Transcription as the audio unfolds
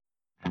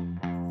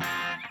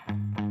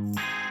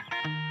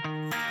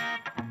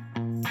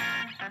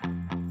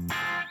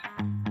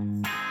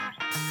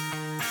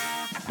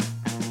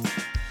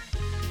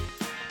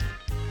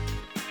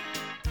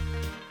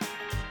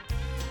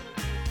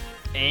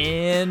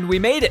And we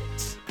made it.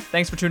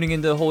 Thanks for tuning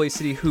into the Holy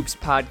City Hoops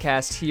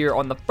podcast here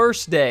on the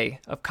first day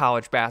of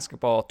college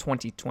basketball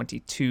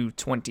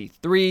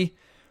 2022-23.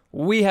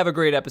 We have a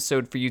great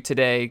episode for you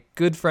today.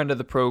 Good friend of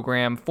the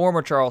program,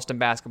 former Charleston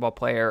basketball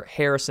player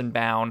Harrison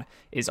Bound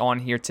is on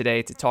here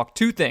today to talk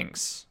two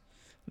things.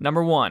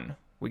 Number one,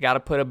 we got to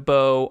put a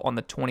bow on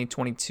the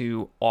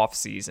 2022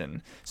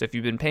 offseason. So if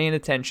you've been paying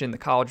attention, the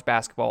college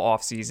basketball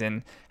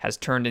offseason has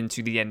turned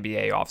into the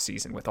NBA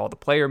offseason with all the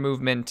player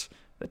movement,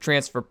 the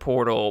transfer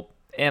portal,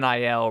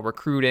 NIL,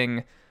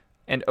 recruiting,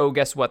 and oh,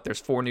 guess what?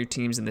 There's 4 new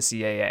teams in the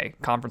CAA.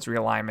 Conference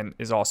realignment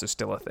is also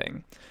still a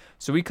thing.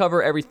 So we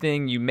cover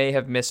everything you may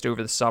have missed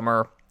over the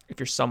summer. If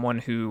you're someone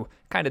who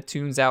kind of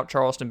tunes out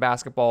Charleston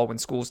basketball when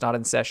school's not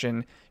in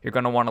session, you're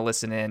going to want to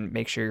listen in.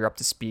 Make sure you're up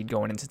to speed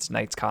going into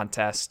tonight's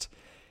contest.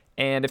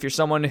 And if you're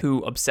someone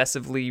who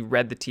obsessively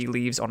read the tea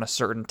leaves on a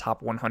certain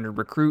top 100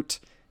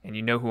 recruit, and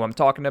you know who I'm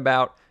talking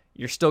about,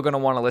 you're still going to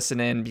want to listen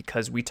in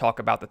because we talk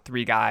about the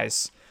 3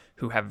 guys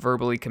who have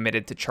verbally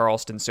committed to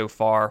Charleston so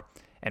far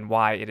and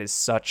why it is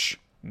such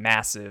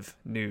massive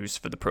news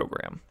for the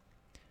program.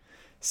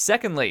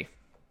 Secondly,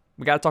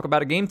 we got to talk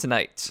about a game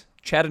tonight.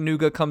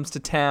 Chattanooga comes to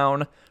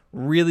town.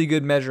 Really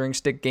good measuring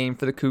stick game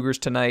for the Cougars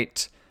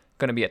tonight.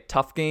 Going to be a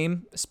tough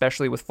game,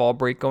 especially with fall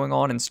break going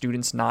on and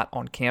students not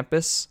on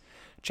campus.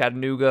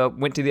 Chattanooga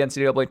went to the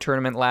NCAA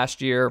tournament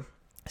last year,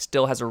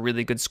 still has a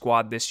really good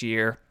squad this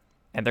year,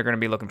 and they're going to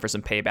be looking for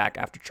some payback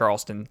after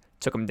Charleston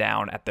took them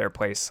down at their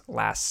place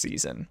last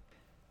season.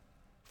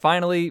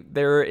 Finally,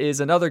 there is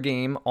another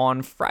game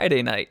on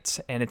Friday night,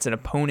 and it's an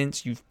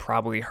opponent you've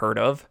probably heard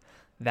of.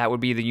 That would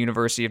be the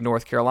University of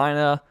North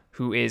Carolina,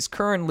 who is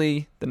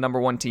currently the number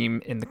 1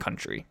 team in the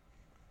country.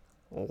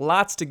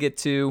 Lots to get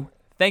to.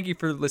 Thank you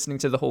for listening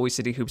to the Holy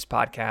City Hoops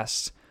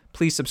podcast.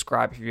 Please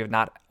subscribe if you have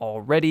not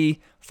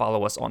already.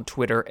 Follow us on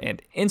Twitter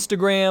and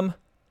Instagram.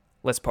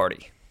 Let's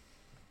party.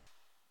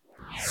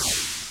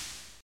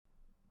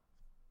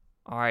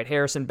 All right,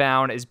 Harrison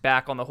Bound is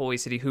back on the Holy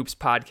City Hoops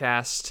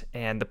podcast,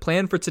 and the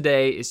plan for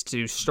today is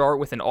to start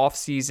with an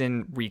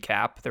off-season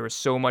recap. There was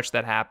so much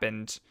that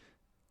happened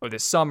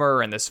this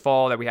summer and this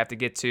fall that we have to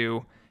get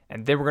to,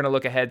 and then we're going to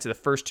look ahead to the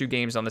first 2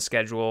 games on the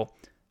schedule.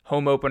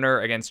 Home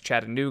opener against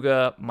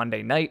Chattanooga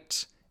Monday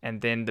night,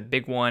 and then the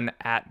big one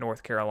at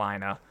North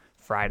Carolina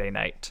Friday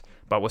night.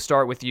 But we'll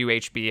start with you,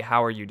 HB.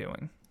 How are you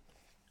doing?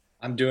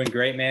 I'm doing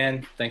great,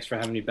 man. Thanks for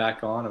having me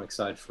back on. I'm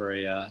excited for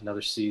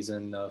another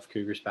season of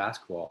Cougars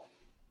basketball.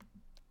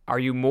 Are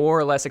you more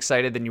or less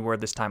excited than you were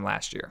this time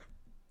last year?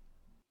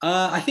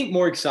 I think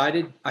more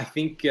excited. I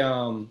think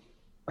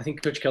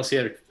Coach Kelsey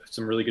had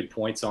some really good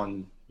points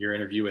on your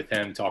interview with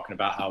him, talking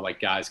about how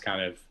guys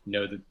kind of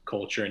know the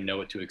culture and know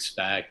what to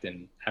expect.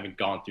 And having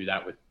gone through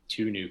that with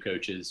 2 new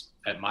coaches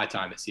at my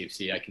time at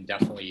CFC, I can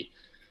definitely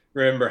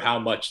remember how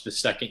much the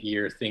second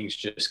year things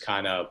just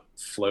kind of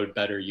flowed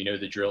better. You know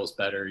the drills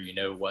better. You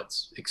know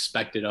what's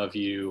expected of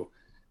you.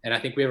 And I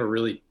think we have a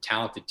really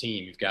talented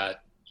team. You've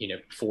got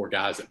 4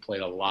 guys that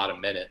played a lot of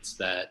minutes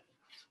that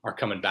are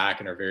coming back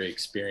and are very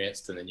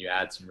experienced, and then you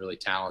add some really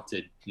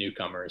talented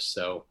newcomers.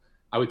 So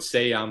I would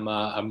say I'm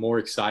more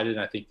excited, and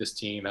I think this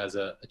team has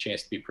a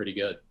chance to be pretty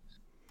good.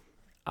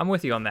 I'm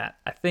with you on that.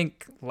 I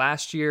think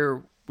last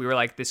year we were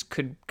like, this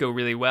could go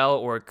really well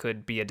or it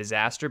could be a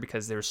disaster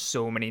because there's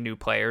so many new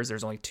players.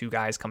 There's only 2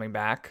 guys coming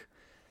back.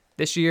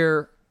 This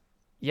year,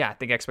 yeah, I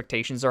think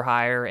expectations are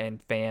higher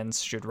and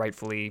fans should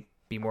rightfully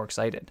be more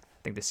excited. I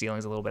think the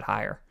ceiling's a little bit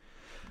higher.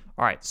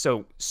 All right,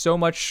 so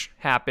much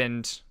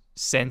happened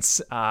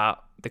since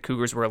the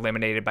Cougars were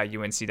eliminated by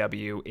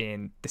UNCW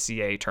in the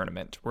CAA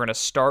tournament. We're going to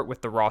start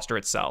with the roster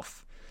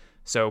itself.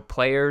 So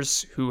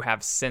players who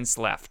have since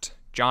left.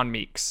 John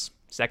Meeks,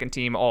 second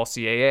team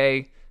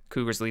All-CAA,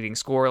 Cougars leading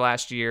scorer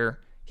last year.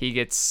 He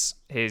gets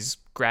his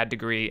grad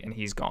degree and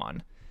he's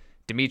gone.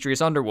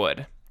 Demetrius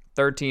Underwood,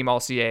 third team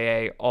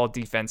All-CAA,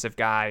 all-defensive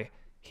guy.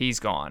 He's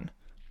gone.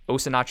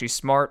 Osinachi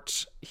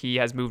Smart, he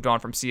has moved on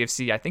from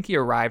CFC. I think he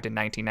arrived in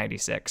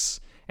 1996,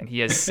 and he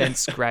has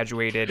since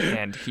graduated,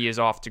 and he is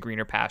off to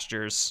greener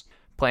pastures,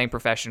 playing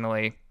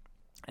professionally.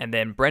 And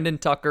then Brendan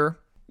Tucker,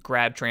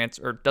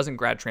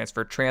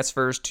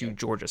 transfers to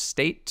Georgia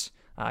State.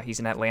 He's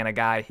an Atlanta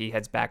guy. He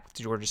heads back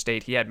to Georgia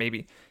State. He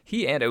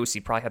and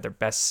OC probably had their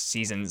best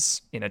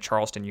seasons in a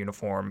Charleston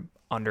uniform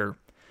under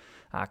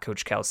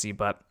Coach Kelsey,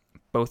 but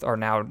both are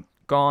now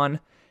gone.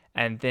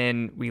 And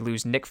then we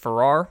lose Nick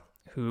Farrar,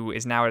 who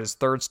is now at his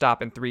 3rd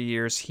stop in 3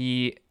 years.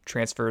 He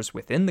transfers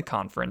within the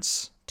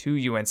conference to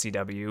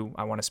UNCW.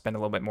 I want to spend a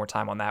little bit more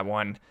time on that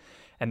one.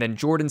 And then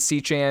Jordan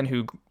Sechan,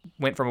 who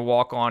went from a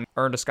walk-on,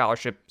 earned a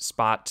scholarship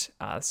spot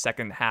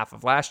second half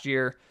of last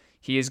year.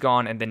 He is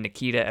gone. And then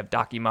Nikita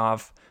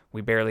Evdokimov, we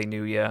barely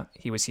knew you.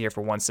 He was here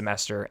for 1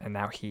 semester, and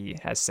now he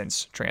has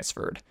since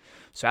transferred.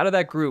 So out of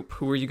that group,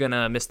 who are you going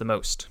to miss the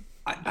most?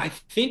 I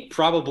think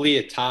probably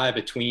a tie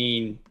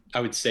between, I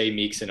would say,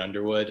 Meeks and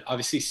Underwood.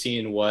 Obviously,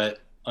 seeing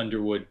what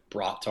Underwood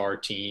brought to our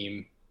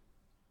team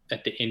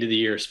at the end of the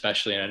year,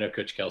 especially, and I know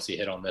Coach Kelsey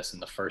hit on this in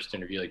the first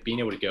interview, being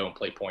able to go and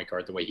play point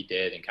guard the way he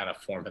did and kind of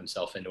form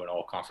himself into an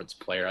all-conference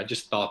player. I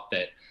just thought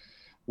that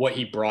what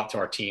he brought to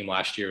our team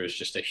last year was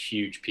just a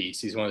huge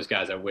piece. He's one of those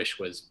guys I wish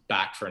was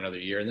back for another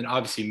year. And then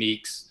obviously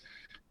Meeks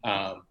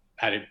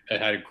had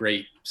a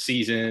great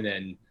season,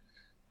 and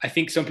I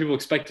think some people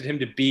expected him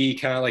to be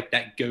kind of like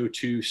that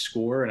go-to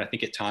scorer, and I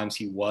think at times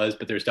he was,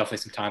 but there's definitely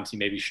some times he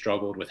maybe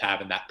struggled with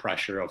having that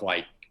pressure of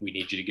like, we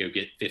need you to go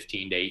get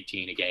 15 to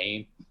 18 a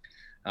game.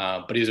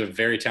 But he's a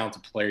very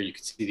talented player. You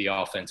could see the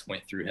offense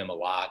went through him a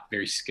lot,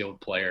 very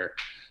skilled player.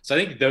 So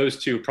I think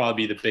those two would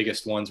probably be the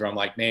biggest ones where I'm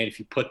like, man, if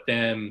you put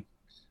them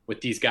with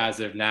these guys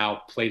that have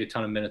now played a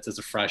ton of minutes as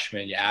a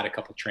freshman, you add a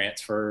couple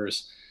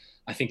transfers,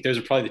 I think those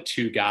are probably the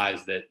two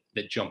guys that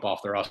jump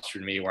off the roster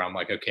to me where I'm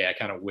like, okay, I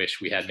kind of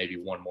wish we had maybe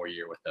one more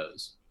year with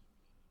those.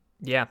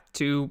 Yeah,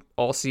 2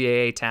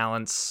 all-CAA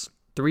talents.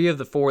 3 of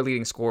the 4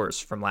 leading scorers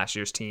from last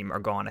year's team are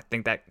gone. I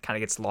think that kind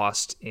of gets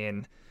lost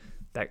in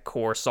that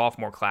core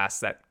sophomore class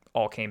that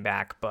all came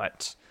back.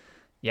 But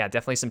yeah,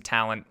 definitely some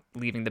talent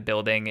leaving the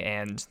building,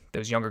 and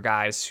those younger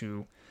guys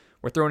who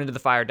were thrown into the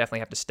fire definitely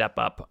have to step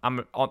up.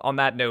 On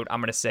that note,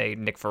 I'm going to say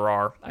Nick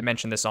Farrar. I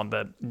mentioned this on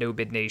the No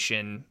Bid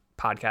Nation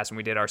podcast when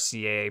we did our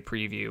CAA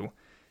preview.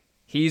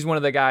 He's one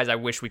of the guys I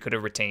wish we could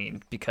have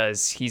retained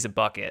because he's a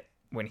bucket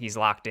when he's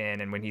locked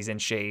in and when he's in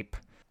shape.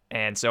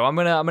 And so I'm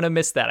gonna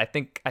miss that. I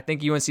think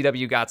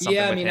UNCW got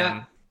something with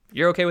him.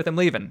 You're okay with him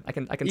leaving? I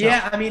can tell.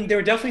 Yeah, I mean, there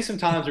were definitely some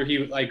times where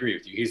I agree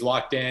with you. He's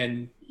locked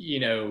in.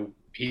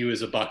 He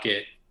was a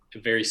bucket, a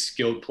very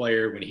skilled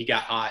player. When he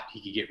got hot,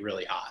 he could get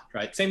really hot,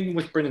 right? Same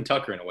with Brendan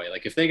Tucker in a way.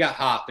 Like if they got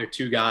hot, they're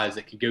 2 guys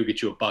that could go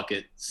get you a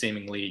bucket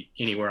seemingly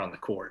anywhere on the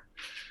court.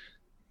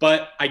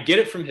 But I get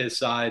it from his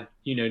side,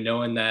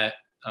 knowing that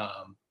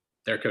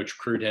their coach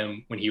recruited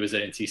him when he was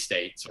at NC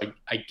State. So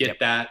I get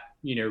that,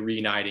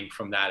 reuniting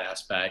from that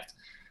aspect.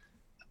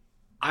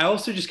 I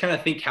also just kind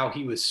of think how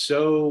he was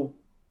so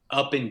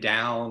up and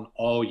down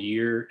all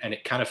year, and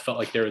it kind of felt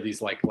like there were these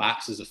like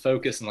lapses of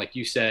focus. And like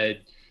you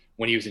said,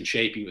 when he was in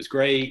shape, he was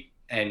great.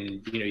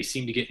 And, he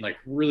seemed to get in like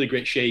really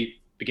great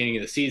shape beginning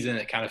of the season.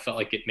 It kind of felt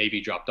like it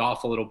maybe dropped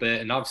off a little bit.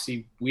 And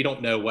obviously we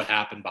don't know what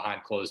happened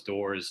behind closed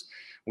doors.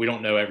 We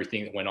don't know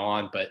everything that went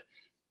on, but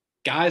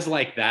guys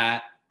like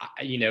that,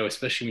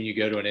 especially when you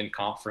go to an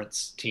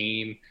in-conference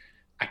team,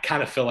 I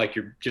kind of feel like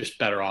you're just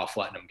better off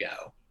letting them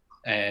go.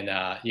 And,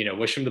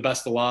 wish them the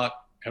best of luck.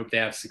 Hope they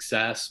have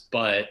success.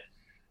 But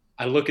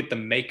I look at the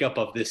makeup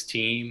of this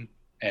team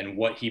and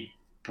what he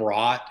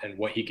brought and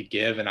what he could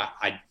give, and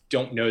I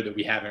don't know that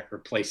we haven't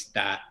replaced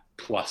that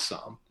plus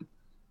some.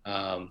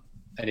 And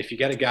if you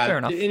got a guy,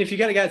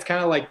 that's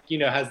kind of like,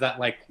 has that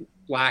like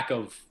lack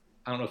of,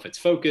 I don't know if it's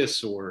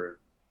focus or,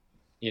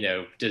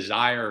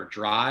 desire or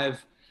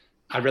drive,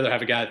 I'd rather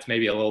have a guy that's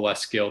maybe a little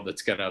less skilled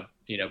that's going to,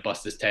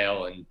 bust his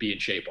tail and be in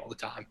shape all the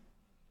time.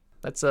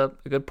 That's a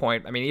good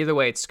point. I mean, either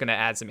way, it's going to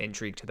add some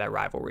intrigue to that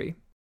rivalry.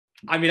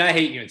 I mean, I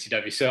hate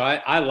UNCW, so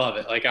I love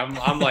it. Like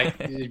I'm like,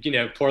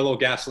 pour a little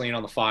gasoline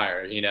on the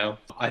fire.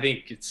 I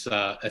think it's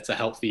a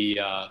healthy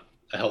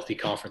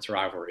conference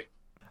rivalry.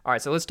 All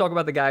right, so let's talk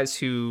about the guys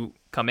who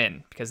come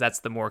in because that's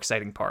the more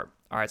exciting part.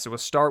 All right, so we'll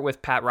start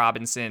with Pat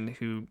Robinson,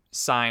 who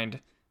signed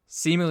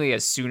seemingly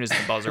as soon as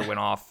the buzzer went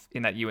off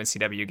in that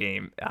UNCW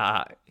game.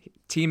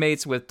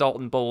 Teammates with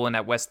Dalton Bolin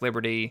at West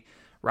Liberty.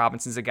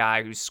 Robinson's a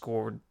guy who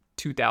scored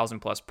 2,000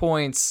 plus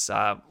points,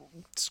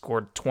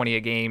 scored 20 a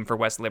game for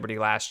West Liberty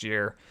last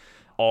year,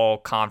 all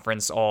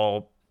conference,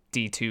 all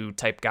D2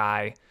 type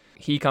guy.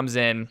 He comes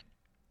in.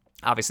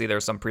 Obviously,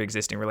 there's some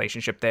pre-existing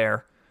relationship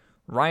there.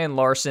 Ryan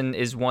Larson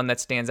is one that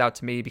stands out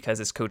to me because,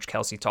 as Coach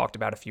Kelsey talked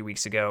about a few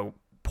weeks ago,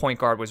 point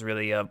guard was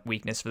really a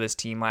weakness for this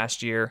team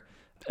last year.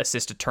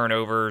 Assisted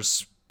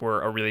turnovers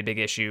were a really big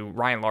issue.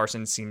 Ryan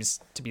Larson seems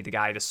to be the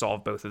guy to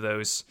solve both of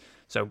those.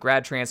 So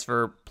grad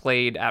transfer,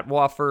 played at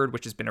Wofford,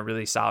 which has been a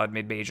really solid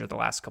mid-major the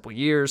last couple of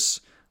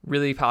years.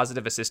 Really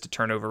positive assist to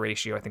turnover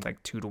ratio, I think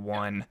like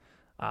 2-1.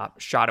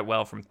 Shot it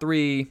well from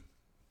 3.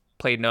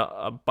 Played in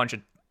a bunch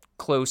of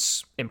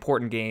close,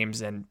 important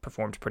games and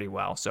performed pretty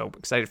well. So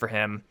excited for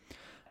him.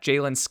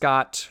 Jalen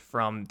Scott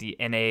from the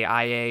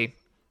NAIA,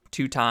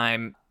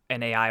 2-time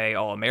NAIA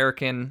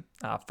All-American,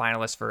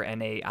 finalist for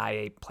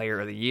NAIA Player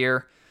of the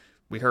Year.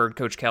 We heard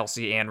Coach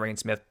Kelsey and Rain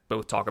Smith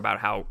both talk about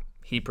how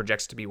he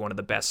projects to be one of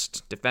the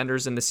best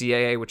defenders in the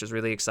CAA, which is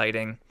really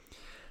exciting.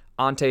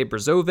 Ante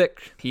Brzovic,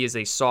 he is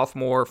a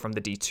sophomore from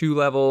the D2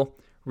 level,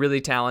 really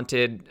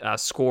talented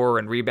scorer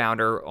and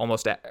rebounder,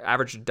 almost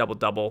averaged a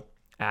double-double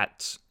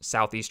at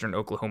Southeastern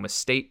Oklahoma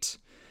State,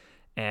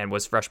 and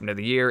was freshman of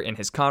the year in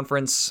his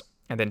conference.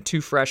 And then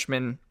 2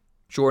 freshmen,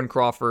 Jordan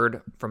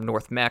Crawford from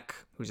North Mech,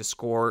 who's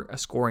a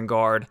scoring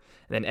guard,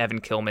 and then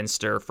Evan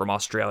Kilminster from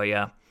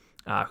Australia,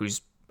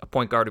 who's a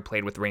point guard who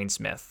played with Rain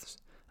Smith.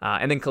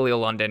 And then Khalil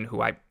London,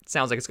 who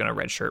sounds like it's going to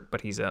redshirt,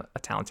 but he's a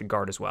talented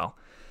guard as well.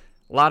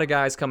 A lot of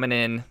guys coming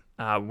in.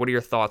 What are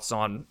your thoughts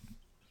on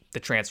the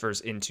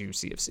transfers into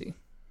CFC?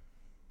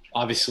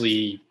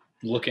 Obviously,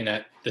 looking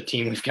at the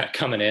team we've got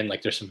coming in,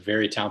 like there's some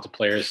very talented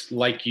players.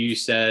 Like you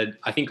said,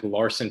 I think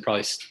Larson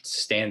probably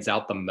stands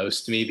out the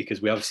most to me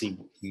because we obviously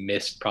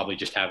missed probably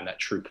just having that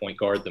true point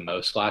guard the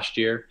most last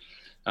year.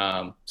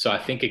 So I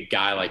think a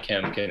guy like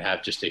him can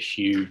have just a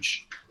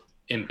huge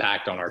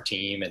impact on our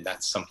team. And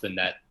that's something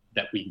that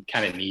we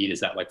kind of need, is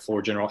that like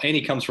floor general. And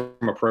he comes from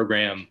a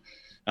program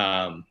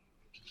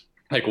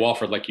like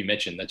Wofford, like you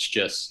mentioned, that's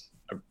just,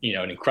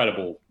 an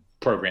incredible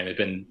program. They've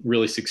been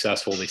really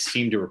successful. They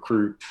seem to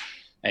recruit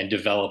and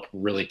develop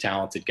really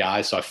talented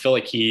guys. So I feel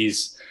like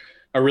he's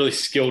a really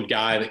skilled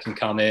guy that can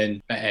come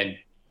in and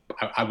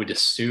I would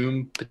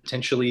assume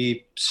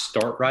potentially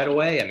start right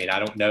away. I mean, I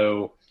don't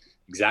know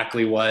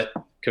exactly what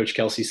Coach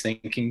Kelsey's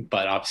thinking,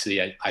 but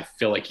obviously I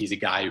feel like he's a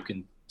guy who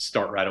can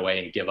start right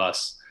away and give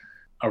us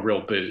a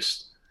real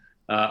boost.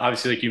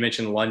 Obviously, like you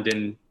mentioned,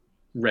 London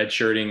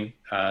redshirting,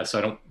 so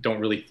I don't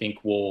really think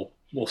we'll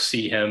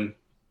see him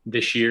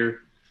this year.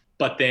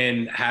 But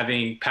then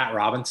having Pat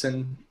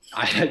Robinson,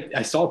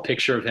 I saw a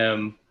picture of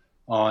him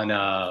on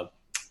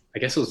I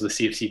guess it was the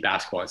CFC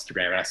basketball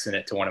Instagram, and I sent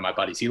it to one of my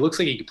buddies. He looks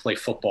like he could play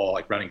football,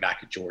 like running back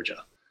at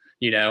Georgia,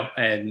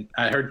 and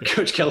I heard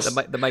Coach Kelsey.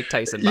 The Mike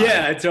Tyson.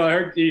 Yeah, and so I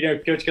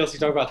heard, Coach Kelsey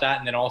talk about that,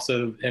 and then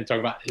also him talk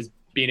about his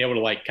being able to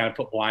like kind of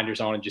put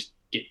blinders on and just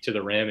get to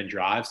the rim and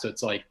drive. So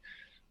it's like,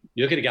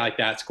 you look at a guy like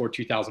that, score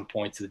 2,000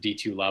 points at the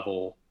D2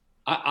 level.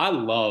 I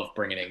love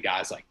bringing in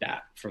guys like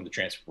that from the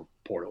transfer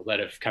portal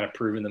that have kind of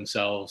proven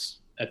themselves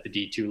at the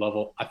D2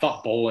 level. I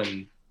thought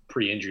Bolin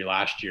pre-injury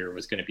last year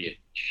was going to be a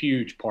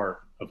huge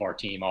part of our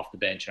team off the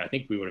bench. And I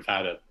think we would have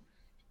had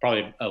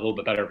probably a little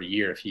bit better of a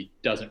year if he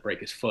doesn't break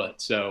his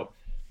foot. So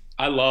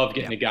I love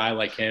getting a guy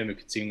like him who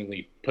could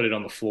seemingly put it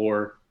on the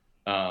floor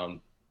and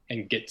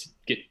get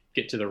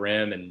to the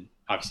rim. And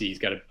obviously he's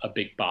got a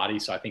big body.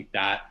 So I think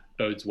that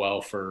bodes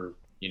well for,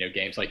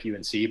 games like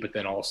UNC, but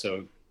then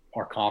also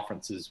our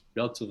conference is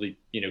relatively,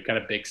 kind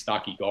of big,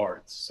 stocky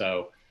guards.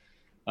 So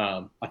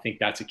I think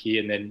that's a key.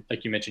 And then,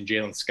 like you mentioned,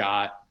 Jalen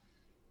Scott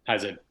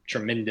has a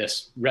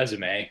tremendous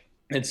resume.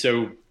 And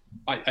so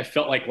I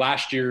felt like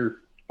last year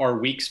our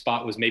weak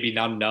spot was maybe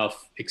not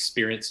enough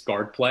experienced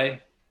guard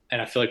play.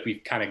 And I feel like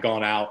we've kind of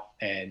gone out,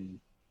 and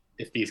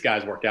if these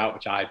guys work out,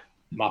 which I'm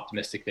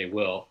optimistic they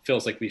will,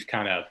 feels like we've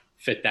kind of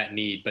fit that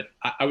need. But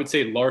I would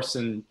say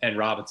Larson and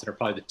Robinson are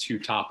probably the two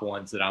top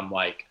ones that I'm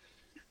like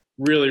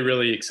really,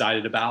 really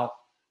excited about.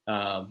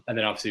 And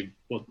then obviously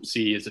we'll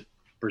see, is it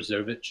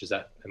Brzovic?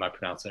 Am I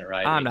pronouncing it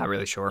right? I'm not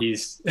really sure.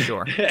 He's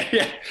sure.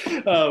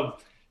 Yeah.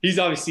 He's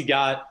obviously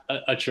got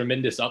a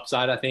tremendous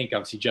upside, I think.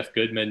 Obviously Jeff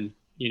Goodman,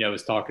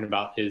 is talking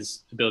about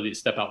his ability to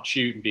step out and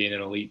shoot and being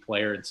an elite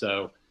player. And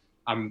so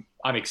I'm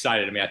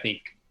excited. I mean, I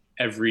think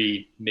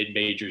every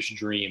mid-major's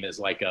dream is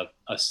like a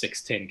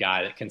 6'10"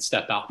 guy that can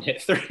step out and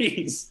hit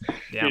threes.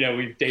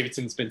 Yeah.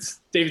 Davidson's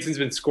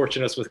been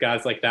scorching us with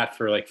guys like that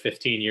for like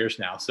 15 years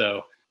now.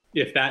 So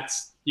if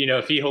that's,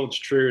 if he holds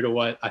true to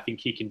what I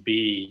think he can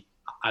be,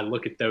 I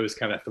look at those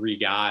kind of three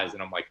guys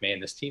and I'm like, man,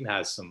 this team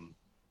has some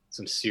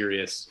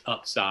serious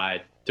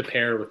upside to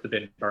pair with the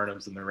Ben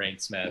Burnhams and the Rain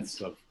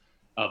Smiths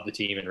of the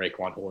team and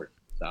Raekwon Horton.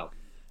 So,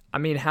 I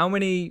mean, how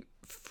many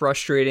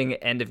frustrating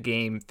end of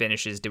game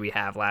finishes do we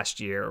have last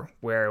year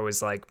where it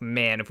was like,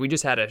 man, if we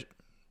just had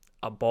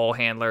a ball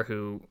handler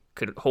who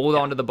could hold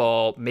on to the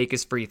ball, make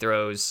his free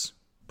throws,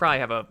 probably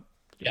have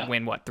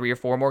win 3 or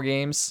 4 more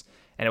games,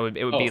 and it would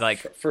be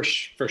like for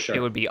sure it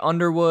would be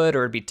Underwood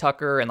or it'd be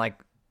Tucker, and like,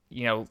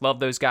 love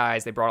those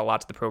guys. They brought a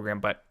lot to the program,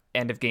 but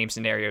end of game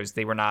scenarios,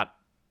 they were not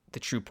the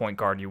true point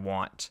guard you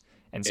want.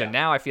 And so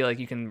now I feel like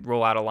you can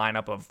roll out a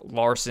lineup of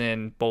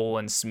Larson,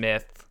 Bolin,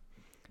 Smith,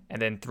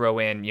 and then throw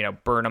in,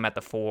 Burnham at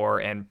the 4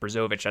 and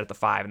Brzovic at the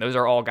 5. And those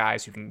are all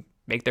guys who can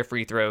make their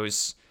free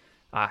throws,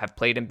 have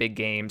played in big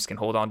games, can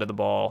hold on to the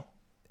ball,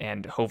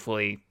 and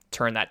hopefully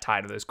turn that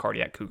tide of those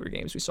cardiac Cougar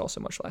games we saw so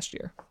much last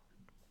year.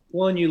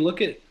 Well, and you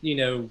look at,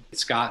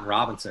 Scott and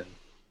Robinson,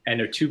 and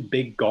they're two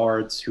big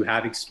guards who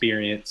have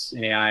experience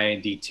in AIA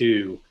and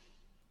D2.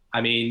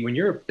 I mean, when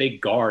you're a big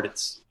guard,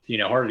 it's,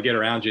 harder to get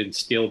around you and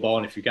steal the ball.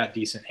 And if you've got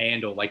decent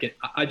handle,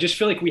 I just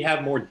feel like we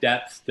have more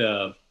depth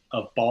of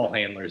ball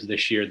handlers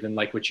this year than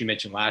like what you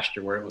mentioned last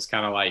year, where it was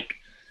kind of like,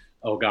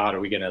 oh God, are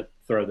we going to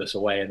throw this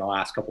away in the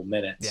last couple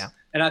minutes? Yeah.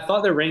 And I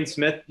thought that Rain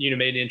Smith, made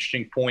an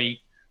interesting point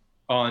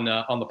on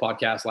the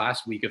podcast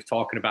last week of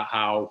talking about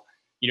how,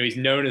 he's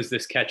known as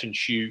this catch and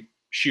shoot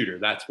shooter.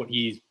 That's what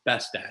he's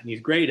best at. And he's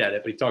great at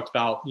it, but he talked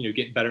about,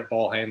 getting better at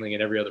ball handling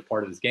in every other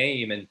part of his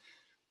game. And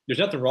there's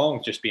nothing wrong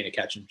with just being a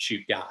catch and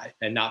shoot guy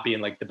and not being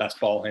like the best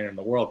ball handler in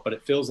the world. But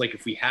it feels like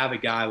if we have a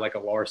guy like a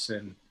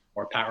Larson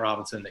or Pat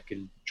Robinson that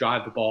can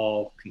drive the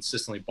ball,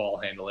 consistently ball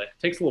handle it,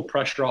 takes a little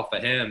pressure off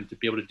of him to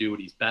be able to do what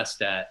he's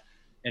best at.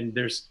 And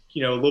there's, a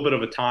little bit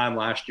of a time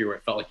last year where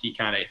it felt like he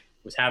kind of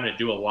was having to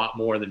do a lot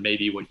more than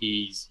maybe what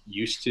he's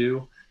used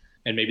to.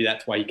 And maybe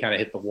that's why he kind of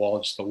hit the wall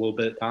just a little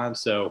bit at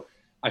times. So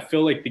I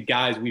feel like the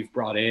guys we've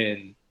brought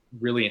in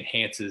really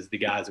enhances the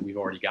guys that we've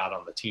already got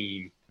on the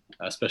team,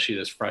 especially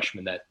those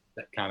freshmen that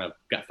kind of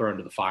got thrown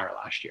to the fire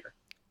last year.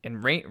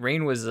 And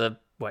Rain was a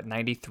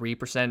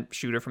 93%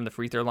 shooter from the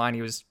free throw line.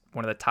 He was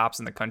one of the tops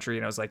in the country,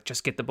 and I was like,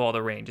 just get the ball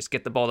to Rain,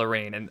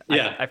 And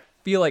I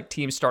feel like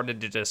teams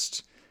started to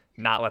just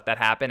not let that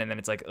happen, and then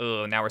it's like,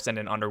 oh, now we're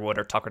sending Underwood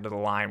or Tucker to the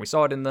line. We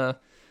saw it in the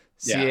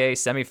Yeah. CAA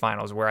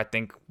semifinals where I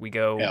think we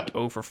go Yeah.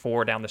 0 for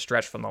 4 down the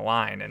stretch from the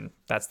line, and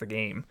that's the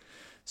game.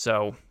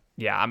 So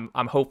yeah,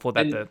 I'm hopeful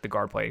that And the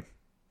guard play,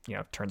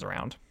 turns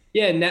around.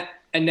 yeah,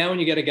 and now when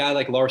you get a guy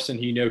like Larson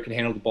who can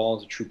handle the ball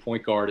as a true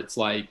point guard, it's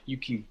like you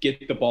can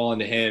get the ball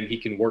into him. He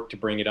can work to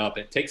bring it up.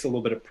 It takes a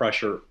little bit of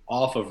pressure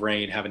off of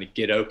Rain having to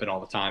get open all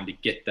the time to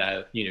get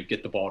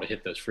get the ball to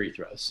hit those free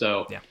throws.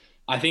 So Yeah.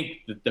 I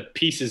think the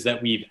pieces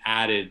that we've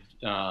added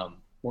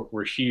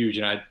were huge.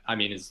 And I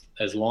mean,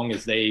 as long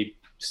as they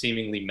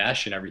seemingly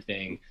mesh and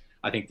everything,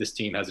 I think this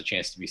team has a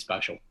chance to be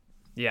special.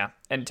 Yeah,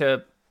 and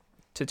to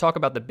talk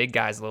about the big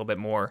guys a little bit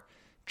more,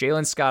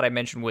 Jalen Scott, I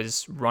mentioned,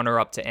 was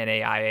runner-up to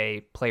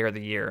NAIA Player of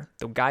the Year.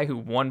 The guy who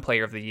won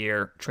Player of the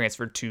Year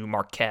transferred to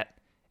Marquette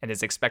and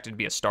is expected to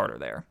be a starter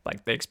there.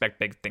 Like, they expect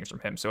big things from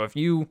him. So if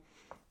you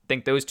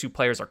think those two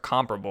players are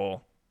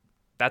comparable,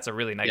 that's a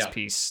really nice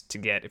piece to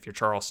get if you're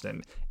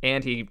Charleston.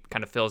 And he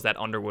kind of fills that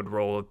Underwood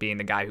role of being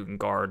the guy who can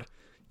guard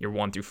your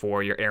 1 through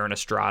 4, your Aaron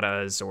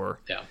Estradas, or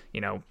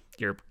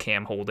your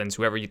Cam Holdens,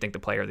 whoever you think the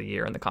Player of the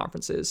Year in the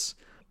conference is.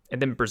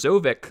 And then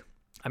Brzovic,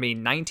 I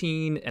mean,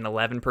 19 and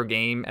 11 per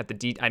game at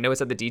the I know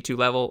it's at the D2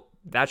 level.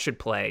 That should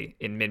play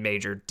in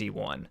mid-major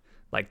D1.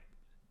 Like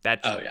that.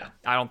 Oh yeah.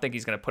 I don't think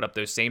he's going to put up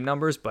those same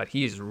numbers, but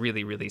he's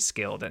really, really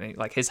skilled. And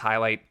like his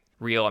highlight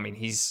reel, I mean,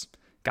 he's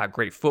got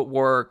great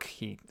footwork.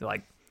 He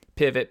like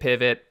pivot,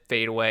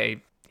 fade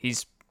away.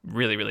 He's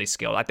really, really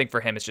skilled. I think for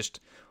him, it's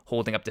just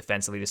holding up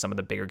defensively to some of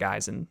the bigger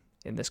guys in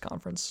this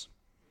conference.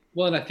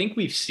 Well, and I think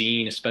we've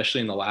seen, especially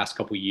in the last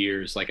couple of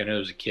years, like I know there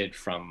was a kid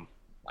from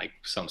like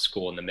some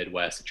school in the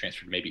Midwest that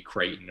transferred to maybe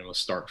Creighton and was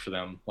starting for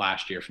them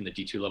last year from the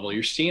D2 level.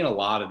 You're seeing a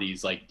lot of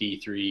these like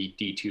D3,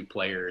 D2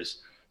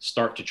 players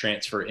start to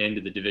transfer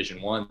into the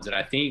Division Ones. And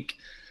I think,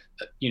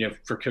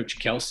 for Coach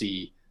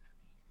Kelsey,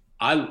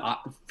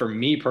 for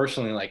me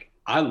personally, like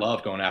I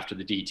love going after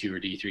the D2 or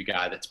D3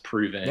 guy that's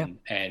proven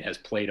and has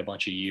played a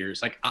bunch of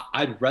years. Like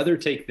I'd rather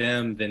take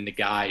them than the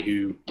guy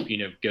who,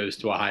 goes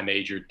to a high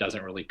major,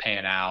 doesn't really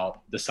pan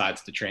out,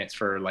 decides to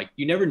transfer. Like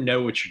you never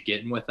know what you're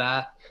getting with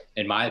that.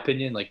 In my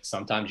opinion, like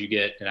sometimes you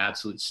get an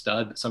absolute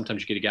stud, but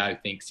sometimes you get a guy who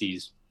thinks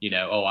he's,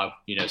 I've,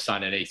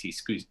 signed an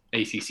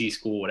ACC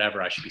school,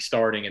 whatever, I should be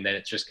starting. And then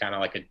it's just kind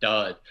of like a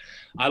dud.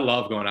 I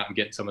love going out and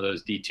getting some of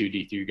those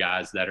D2, D3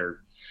 guys that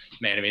are,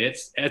 man, I mean,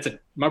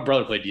 my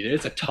brother played D2.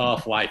 It's a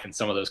tough life in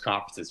some of those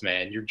conferences,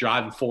 man. You're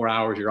driving 4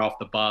 hours, you're off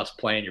the bus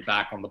playing, you're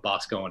back on the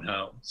bus going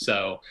home.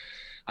 So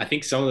I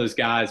think some of those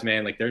guys,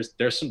 man, like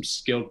there's some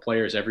skilled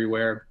players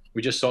everywhere.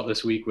 We just saw it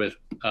this week with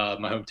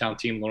my hometown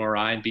team, Lenore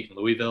Ryan, beating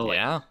Louisville.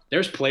 Like,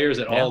 there's players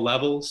at all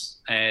levels.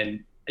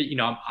 And,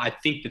 I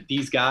think that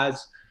these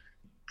guys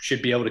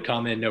should be able to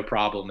come in no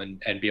problem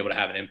and be able to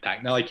have an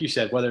impact. Now, like you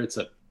said, whether it's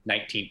a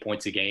 19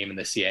 points a game in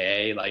the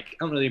CAA, like I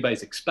don't know if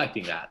anybody's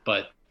expecting that.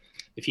 But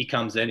if he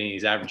comes in and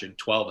he's averaging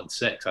 12 and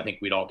 6, I think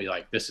we'd all be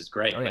like, this is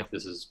great. And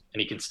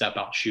he can step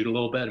out and shoot a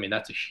little bit. I mean,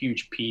 that's a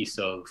huge piece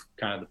of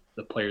kind of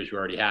the players we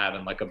already have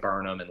and like a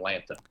Burnham and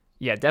Lanta.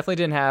 Yeah, definitely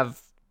didn't have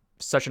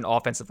such an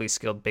offensively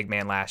skilled big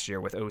man last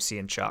year with OC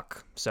and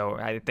Chuck. So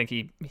I think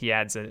he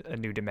adds a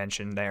new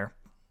dimension there.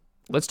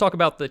 Let's talk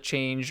about the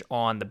change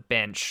on the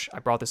bench. I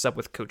brought this up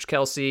with Coach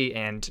Kelsey,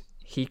 and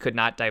he could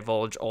not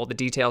divulge all the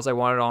details I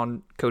wanted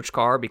on Coach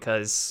Carr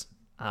because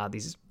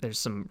there's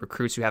some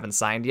recruits who haven't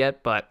signed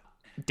yet. But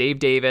Dave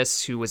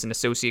Davis, who was an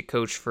associate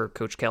coach for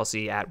Coach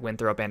Kelsey at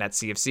Winthrop and at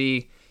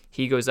CFC,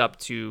 he goes up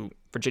to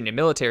Virginia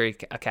Military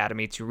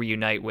Academy to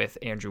reunite with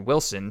Andrew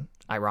Wilson,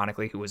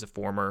 ironically, who was a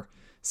former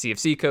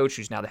CFC coach,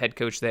 who's now the head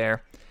coach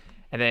there.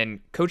 And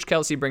then Coach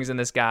Kelsey brings in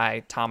this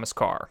guy, Thomas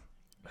Carr,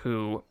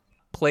 who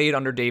played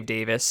under Dave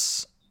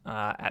Davis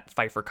at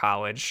Pfeiffer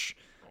College.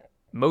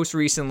 Most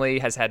recently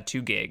has had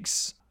 2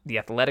 gigs. The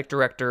athletic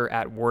director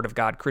at Word of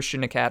God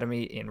Christian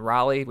Academy in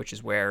Raleigh, which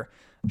is where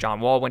John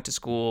Wall went to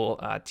school,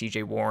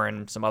 TJ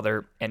Warren, some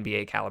other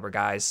NBA caliber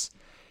guys.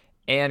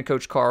 And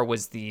Coach Carr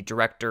was the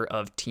director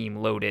of Team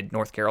Loaded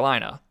North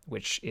Carolina,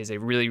 which is a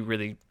really,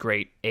 really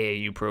great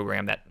AAU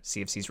program that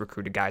CFC's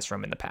recruited guys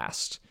from in the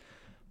past.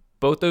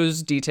 Both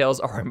those details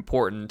are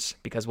important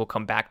because we'll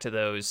come back to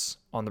those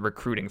on the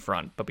recruiting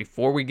front. But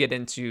before we get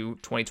into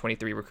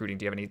 2023 recruiting,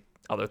 do you have any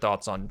other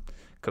thoughts on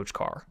Coach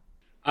Carr?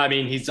 I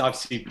mean, he's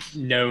obviously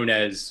known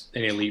as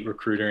an elite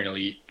recruiter, an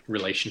elite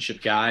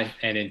relationship guy.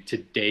 And in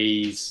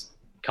today's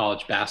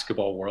college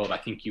basketball world, I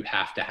think you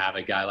have to have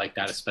a guy like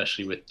that,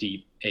 especially with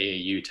deep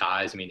AAU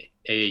ties. I mean,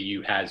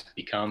 AAU has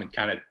become and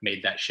kind of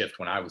made that shift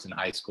when I was in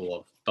high school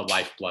of the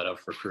lifeblood of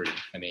recruiting.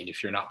 I mean,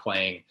 if you're not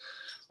playing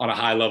on a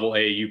high-level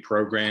AAU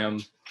program,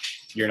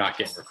 you're not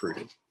getting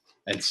recruited.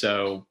 And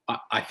so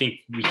I think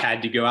we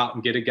had to go out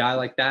and get a guy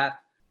like that.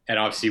 And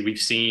obviously we've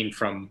seen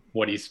from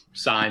what he's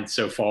signed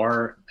so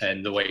far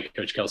and the way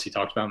Coach Kelsey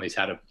talked about him, he's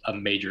had a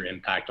major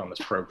impact on this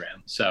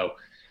program. So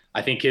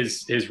I think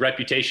his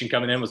reputation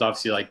coming in was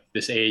obviously like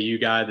this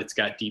AAU guy that's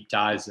got deep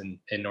ties in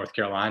North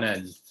Carolina.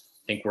 And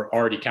I think we're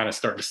already kind of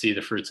starting to see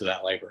the fruits of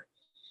that labor.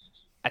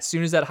 As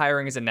soon as that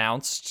hiring is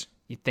announced,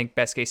 you think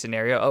best case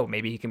scenario,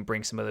 maybe he can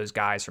bring some of those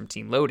guys from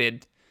Team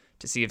Loaded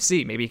to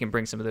CFC. Maybe he can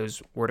bring some of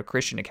those Word of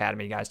Christian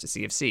Academy guys to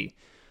CFC.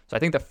 So I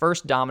think the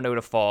first domino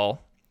to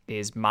fall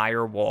is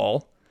Meyer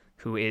Wall,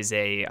 who is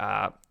a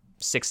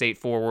 6'8"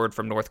 forward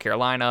from North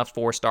Carolina,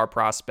 4-star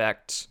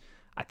prospect.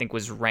 I think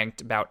was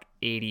ranked about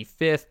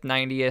 85th,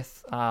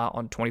 90th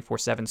on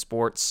 24/7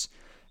 Sports.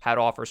 Had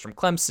offers from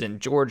Clemson,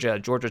 Georgia,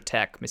 Georgia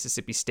Tech,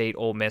 Mississippi State,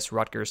 Ole Miss,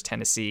 Rutgers,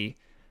 Tennessee,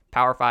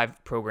 Power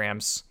 5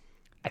 programs.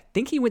 I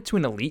think he went to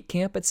an elite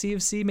camp at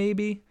CFC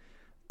maybe,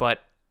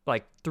 but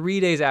like 3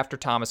 days after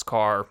Thomas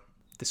Carr,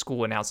 the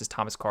school announces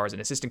Thomas Carr as an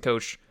assistant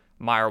coach.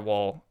 Meyer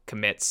Wall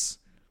commits.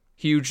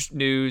 Huge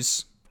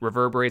news,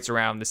 reverberates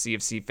around the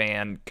CFC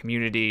fan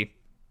community.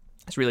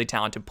 This really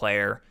talented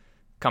player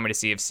coming to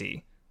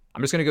CFC.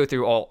 I'm just going to go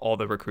through all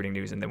the recruiting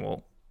news and then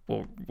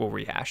we'll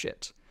rehash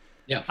it.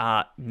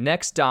 Yeah.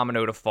 Next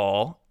domino to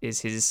fall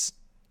is his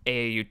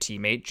AAU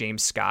teammate,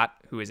 James Scott,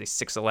 who is a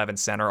 6'11"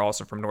 center,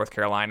 also from North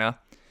Carolina.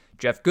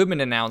 Jeff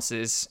Goodman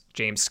announces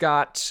James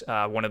Scott,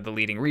 one of the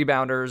leading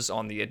rebounders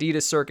on the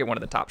Adidas circuit, one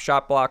of the top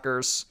shot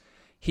blockers.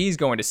 He's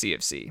going to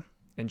CFC.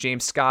 And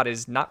James Scott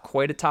is not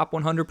quite a top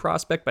 100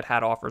 prospect, but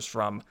had offers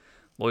from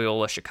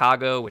Loyola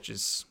Chicago, which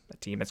is a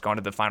team that's gone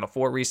to the Final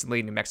Four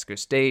recently, New Mexico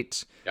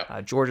State,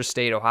 Georgia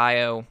State,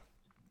 Ohio,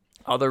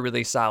 other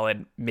really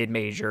solid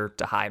mid-major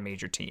to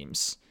high-major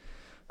teams.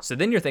 So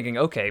then you're thinking,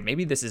 okay,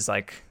 maybe this is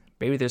like,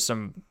 maybe there's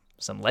some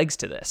legs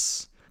to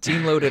this.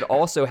 Team Loaded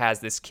also has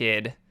this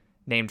kid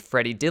named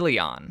Freddie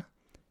Dilion,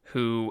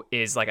 who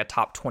is like a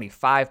top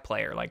 25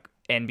 player, like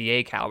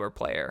NBA caliber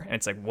player. And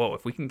it's like, whoa,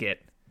 if we can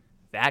get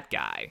that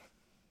guy,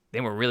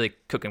 then we're really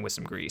cooking with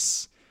some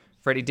grease.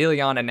 Freddie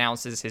Dilion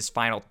announces his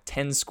final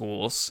 10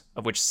 schools,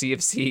 of which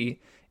CFC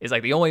is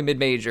like the only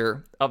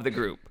mid-major of the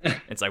group.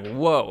 It's like,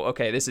 whoa,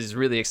 okay, this is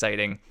really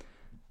exciting.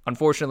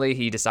 Unfortunately,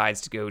 he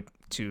decides to go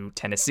to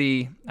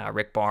Tennessee,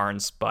 Rick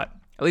Barnes, but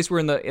at least we're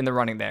in the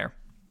running there.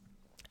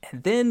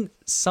 And then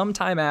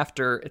sometime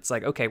after, it's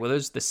like, okay, well,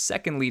 there's the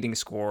second leading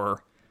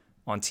scorer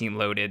on Team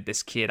Loaded,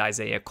 this kid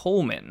Isaiah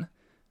Coleman,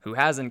 who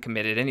hasn't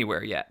committed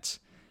anywhere yet.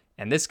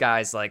 And this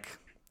guy's like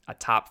a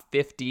top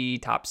 50,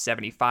 top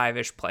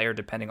 75-ish player,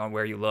 depending on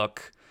where you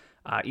look.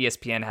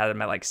 ESPN had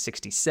him at like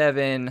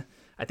 67.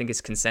 I think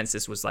his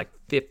consensus was like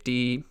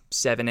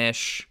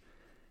 57-ish.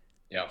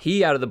 Yeah.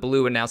 He, out of the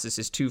blue, announces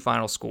his two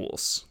final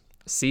schools,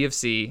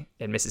 CFC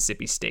and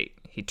Mississippi State.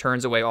 He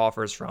turns away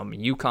offers from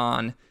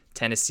UConn,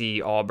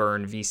 Tennessee,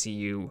 Auburn,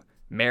 VCU,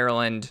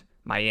 Maryland,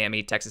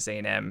 Miami, Texas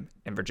A&M,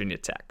 and Virginia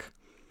Tech.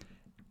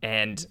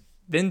 And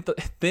then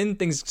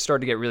things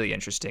start to get really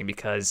interesting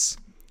because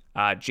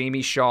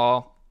Jamie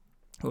Shaw,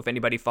 who, if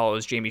anybody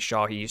follows Jamie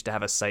Shaw, he used to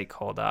have a site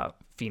called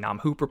Phenom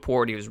Hoop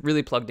Report. He was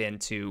really plugged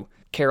into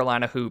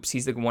Carolina hoops.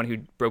 He's the one who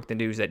broke the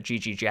news that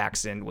Gigi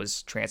Jackson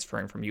was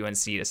transferring from UNC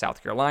to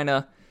South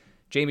Carolina.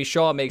 Jamie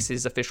Shaw makes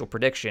his official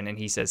prediction, and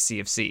he says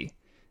CFC.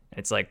 And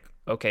it's like,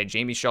 okay,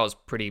 Jamie Shaw is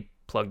pretty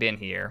plugged in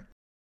here.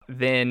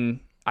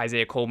 Then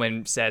Isaiah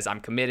Coleman says, I'm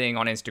committing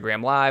on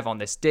Instagram Live on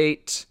this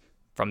date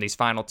from these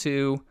final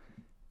two.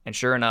 And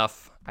sure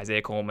enough,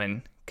 Isaiah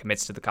Coleman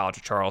commits to the College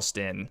of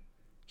Charleston.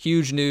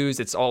 Huge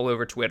news. It's all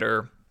over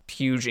Twitter.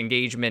 Huge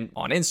engagement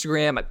on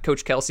Instagram.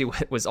 Coach Kelsey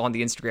was on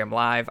the Instagram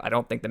Live. I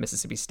don't think the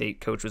Mississippi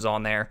State coach was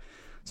on there.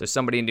 So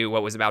somebody knew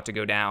what was about to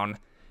go down.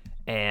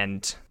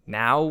 And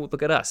now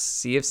look at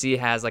us. CFC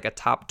has like a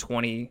top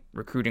 20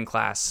 recruiting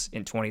class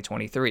in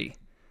 2023.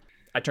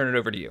 I turn it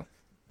over to you.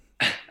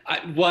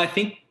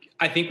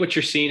 I think what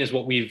you're seeing is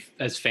what we've,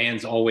 as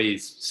fans,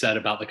 always said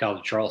about the College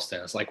of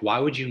Charleston. It's like, why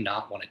would you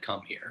not want to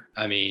come here?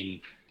 I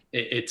mean,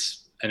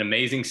 it's an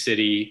amazing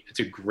city. It's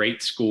a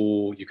great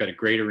school. You've got a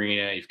great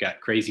arena. You've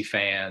got crazy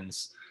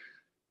fans.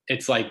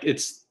 It's like,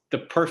 it's the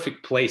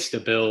perfect place to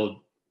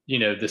build,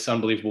 this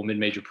unbelievable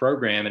mid-major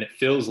program. And it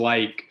feels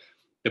like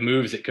the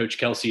moves that Coach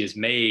Kelsey has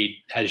made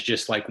has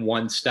just like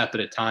one step at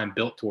a time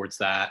built towards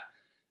that.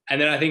 And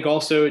then I think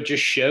also it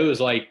just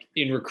shows like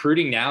in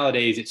recruiting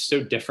nowadays, it's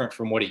so different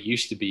from what it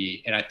used to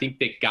be. And I think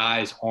that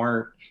guys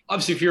aren't,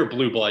 obviously if you're a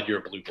blue blood, you're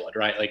a blue blood,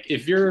 right? Like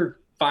if your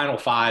Final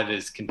Five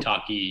is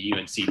Kentucky,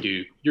 UNC,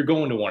 Duke, you're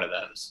going to one of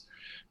those.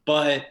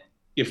 But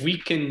if we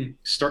can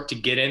start to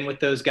get in with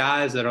those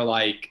guys that are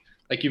like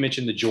you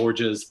mentioned, the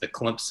Georgias, the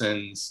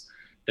Clemsons,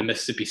 the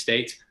Mississippi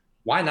States,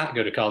 why not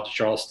go to College of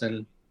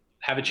Charleston,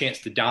 have a chance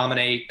to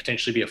dominate,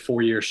 potentially be a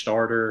 4-year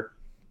starter,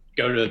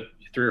 go to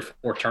 3 or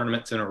 4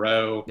 tournaments in a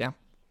row. Yeah.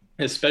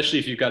 Especially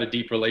if you've got a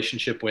deep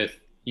relationship with,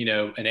 an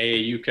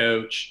AAU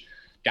coach,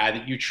 guy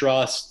that you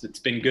trust, that's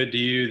been good to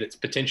you, that's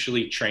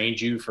potentially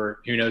trained you for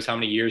who knows how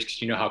many years,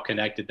 because you know how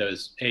connected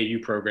those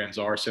AAU programs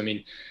are. So, I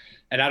mean,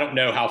 and I don't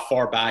know how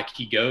far back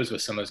he goes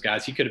with some of those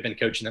guys. He could have been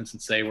coaching them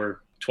since they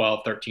were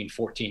 12, 13,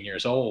 14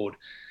 years old.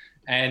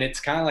 And it's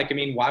kind of like, I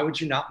mean, why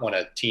would you not want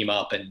to team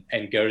up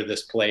and go to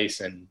this place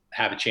and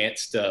have a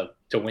chance to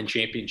win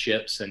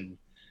championships? And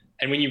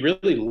when you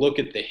really look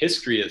at the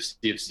history of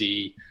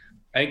CFC,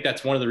 I think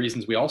that's one of the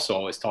reasons we also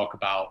always talk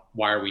about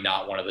why are we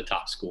not one of the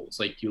top schools.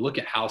 Like you look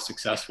at how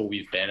successful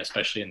we've been,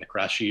 especially in the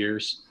crush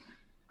years.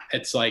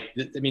 It's like,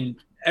 I mean,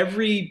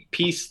 every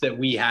piece that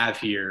we have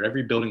here,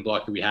 every building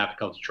block that we have at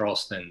College of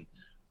Charleston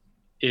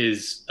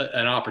is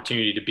an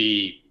opportunity to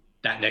be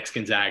that next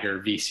Gonzaga or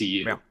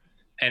VCU. Yeah.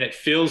 And it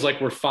feels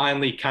like we're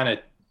finally kind of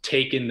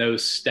taking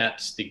those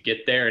steps to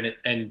get there.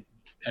 And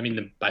I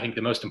mean, I think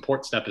the most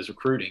important step is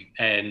recruiting.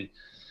 And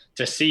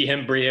to see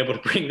him be able to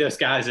bring those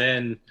guys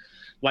in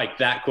like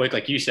that quick,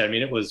 like you said, I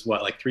mean, it was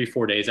like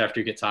 3-4 days after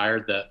he gets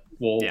hired that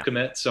we'll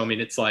commit. So, I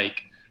mean,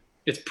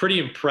 it's pretty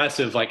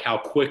impressive, like how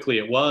quickly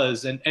it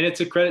was. And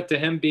it's a credit to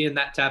him being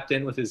that tapped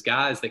in with his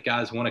guys, that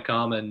guys want to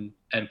come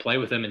and play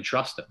with him and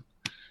trust him.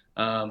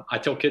 I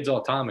tell kids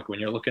all the time, like when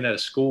you're looking at a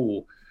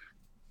school,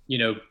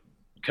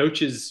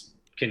 coaches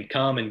can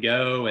come and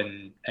go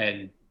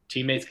and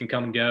teammates can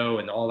come and go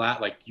and all that.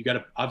 Like you got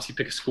to obviously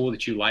pick a school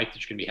that you like,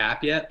 that you can be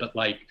happy at, but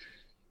like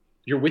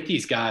you're with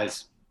these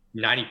guys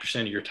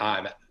 90% of your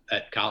time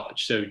at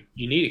college. So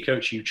you need a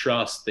coach you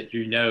trust, that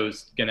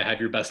is going to have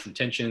your best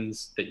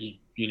intentions, that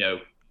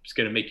is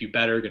going to make you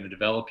better, going to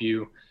develop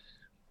you.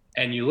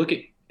 And you look at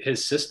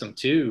his system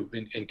too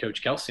in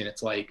Coach Kelsey, and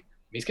it's like,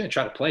 he's going to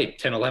try to play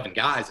 10, 11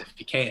 guys if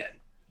he can.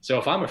 So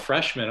if I'm a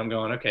freshman, I'm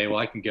going, okay, well,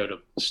 I can go to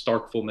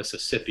Starkville,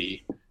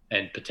 Mississippi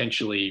and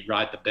potentially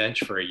ride the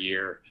bench for a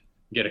year,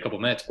 get a couple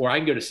minutes, or I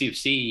can go to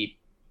CFC,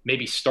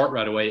 maybe start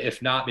right away.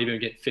 If not, maybe I'll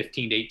get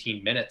 15 to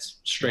 18 minutes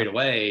straight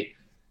away.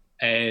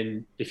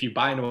 And if you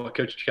buy into what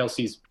Coach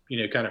Kelsey's,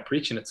 kind of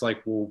preaching, it's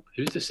like, well,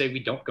 who's to say we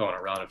don't go on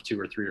a run of 2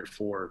 or 3 or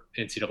 4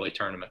 NCAA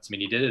tournaments? I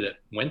mean, he did it at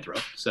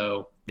Winthrop.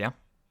 So,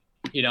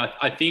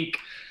 I think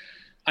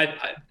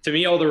to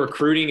me, all the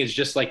recruiting is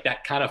just like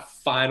that kind of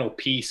final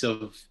piece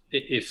of,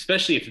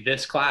 especially if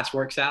this class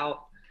works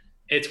out,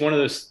 it's one of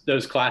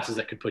those classes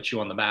that could put you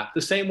on the map.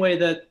 The same way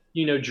that,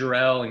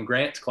 Jarrell and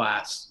Grant's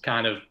class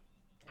kind of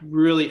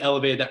really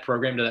elevated that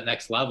program to that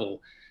next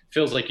level.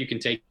 Feels like you can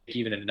take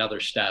even another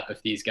step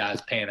if these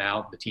guys pan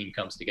out and the team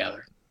comes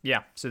together.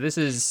 Yeah. So this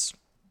is,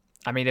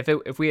 I mean,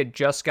 if we had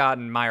just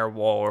gotten Meyer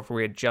Wall, or if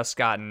we had just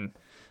gotten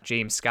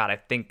James Scott, I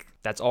think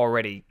that's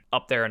already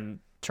up there in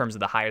terms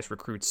of the highest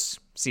recruits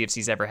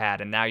CFC's ever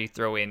had. And now you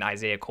throw in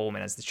Isaiah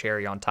Coleman as the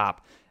cherry on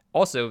top.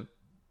 Also,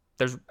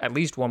 there's at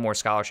least one more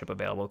scholarship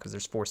available because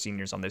there's 4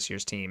 seniors on this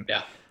year's team.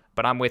 Yeah.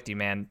 But I'm with you,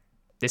 man.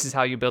 This is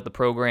how you build the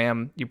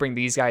program. You bring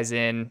these guys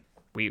in.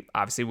 We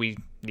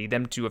need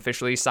them to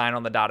officially sign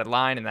on the dotted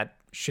line, and that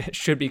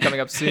should be coming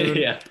up soon.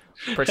 Yeah.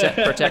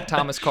 Protect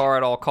Thomas Carr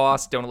at all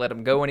costs. Don't let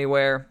him go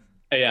anywhere.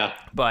 Yeah.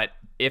 But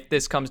if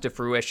this comes to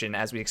fruition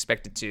as we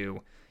expect it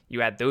to,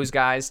 you add those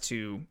guys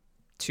to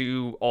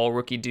 2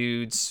 all-rookie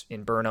dudes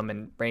in Burnham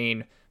and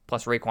Rain,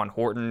 plus Raekwon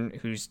Horton,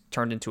 who's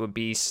turned into a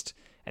beast.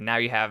 And now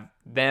you have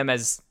them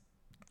as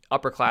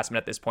upperclassmen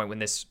at this point when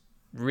this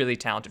really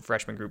talented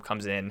freshman group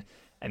comes in.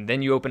 And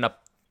then you open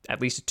up at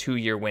least a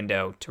 2-year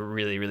window to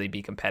really, really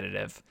be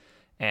competitive.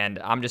 And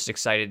I'm just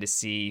excited to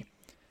see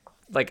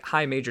like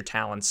high major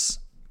talents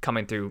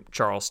coming through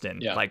Charleston.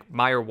 Yeah. Like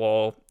Meyer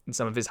Wall, in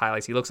some of his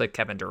highlights, he looks like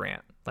Kevin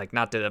Durant. Like,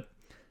 not to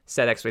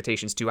set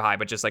expectations too high,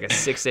 but just like a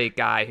 6'8"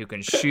 guy who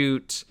can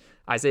shoot.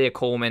 Isaiah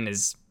Coleman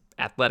is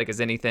athletic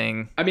as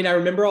anything. I mean, I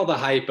remember all the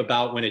hype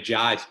about when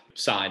Ajayi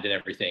signed and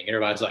everything.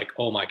 Everybody's like,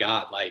 oh my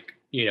God, like,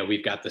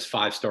 we've got this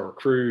 5-star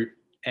recruit.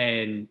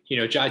 And,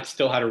 Ajayi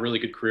still had a really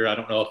good career. I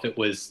don't know if it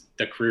was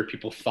the career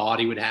people thought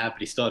he would have, but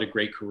he still had a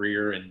great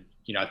career. And,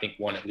 I think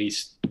at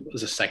least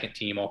was a second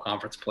team all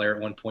conference player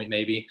at one point,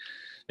 maybe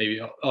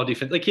all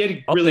defense. Like, he had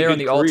a up really there good on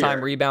the career.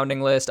 all-time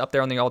rebounding list, up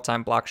there on the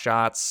all-time block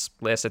shots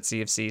list at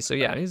CFC. So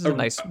yeah, he's a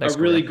nice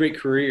really great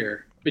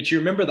career. But you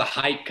remember the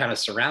hype kind of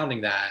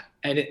surrounding that.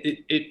 And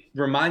it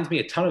reminds me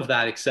a ton of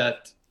that,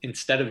 except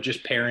instead of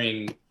just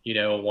pairing,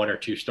 a 1 or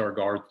 2-star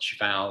guard that you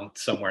found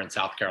somewhere in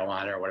South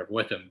Carolina or whatever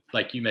with him,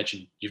 like you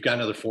mentioned, you've got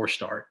another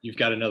 4-star, you've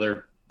got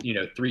another,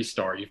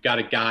 3-star, you've got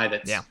a guy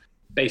that's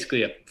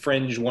basically a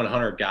fringe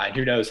 100 guy.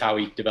 Who knows how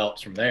he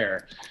develops from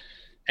there.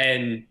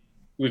 And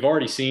we've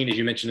already seen, as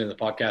you mentioned in the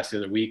podcast the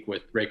other week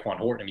with Raekwon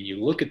Horton, I mean,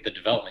 you look at the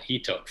development he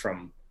took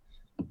from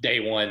day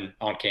one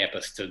on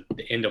campus to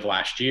the end of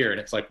last year, and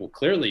it's like, well,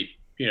 clearly,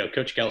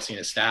 Coach Kelsey and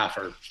his staff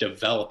are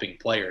developing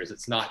players.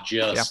 It's not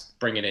just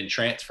bringing in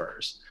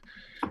transfers.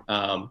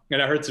 And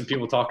I heard some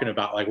people talking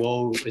about like,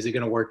 well, is it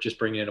going to work just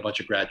bringing in a bunch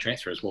of grad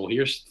transfers? Well,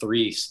 here's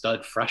 3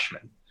 stud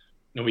freshmen.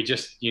 And we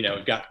just,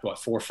 we've got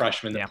 4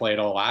 freshmen that played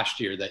all last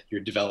year that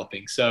you're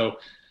developing. So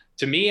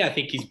to me, I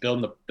think he's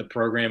building the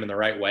program in the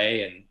right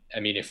way. And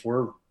I mean, if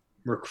we're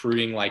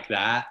recruiting like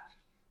that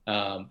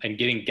and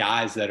getting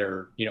guys that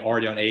are,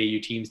 already on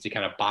AAU teams to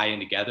kind of buy in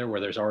together where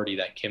there's already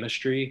that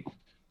chemistry,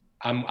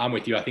 I'm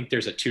with you. I think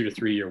there's a 2 to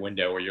 3 year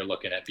window where you're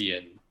looking at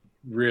being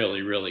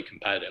really, really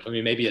competitive. I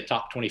mean, maybe a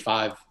top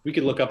 25, we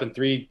could look up in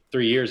three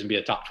years and be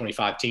a top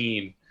 25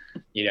 team,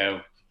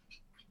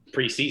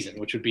 preseason,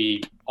 which would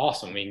be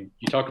awesome. I mean,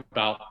 you talk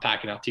about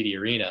packing out TD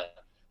Arena.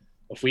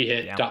 If we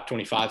hit top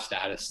 25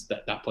 status,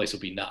 that place will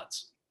be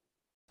nuts.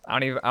 I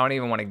don't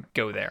even want to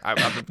go there.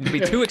 I'd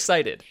be too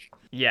excited.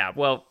 Yeah.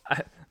 Well,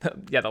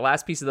 the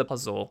last piece of the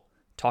puzzle,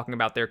 talking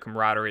about their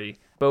camaraderie,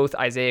 both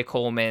Isaiah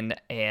Coleman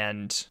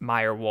and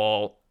Meyer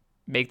Wall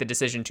make the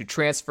decision to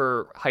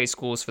transfer high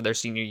schools for their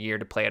senior year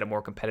to play at a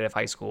more competitive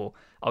high school.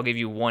 I'll give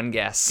you one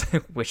guess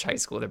which high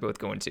school they're both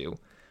going to.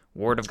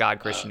 Word of God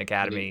Christian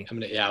Academy.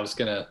 I was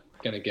gonna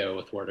go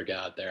with Word of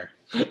God there.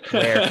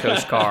 Where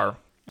Coach Carr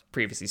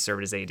previously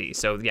served as AD.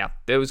 So yeah,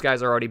 those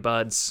guys are already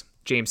buds.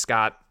 James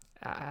Scott,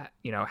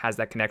 has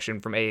that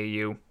connection from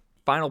AAU.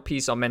 Final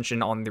piece I'll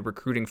mention on the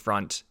recruiting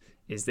front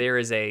is there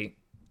is a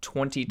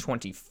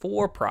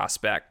 2024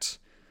 prospect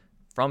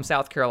from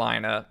South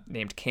Carolina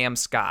named Cam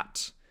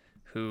Scott,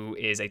 who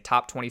is a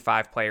top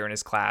 25 player in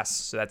his class.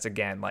 So that's,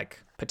 again, like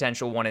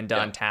potential one and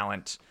done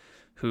talent,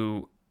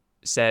 who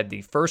said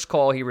the first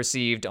call he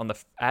received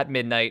at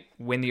midnight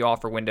when the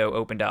offer window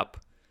opened up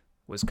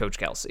was Coach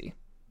Kelsey.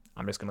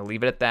 I'm just going to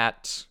leave it at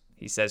that.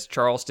 He says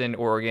Charleston,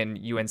 Oregon,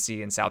 UNC,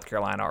 and South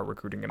Carolina are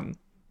recruiting him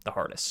the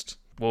hardest.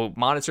 We'll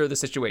monitor the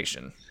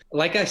situation.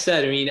 Like I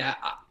said, I mean,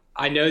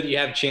 I know that you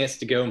have a chance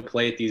to go and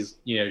play at these,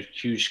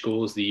 huge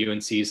schools, the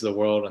UNCs of the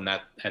world,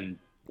 and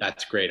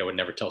that's great. I would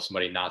never tell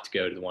somebody not to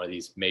go to one of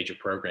these major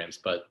programs.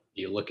 But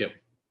you look at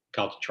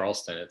College of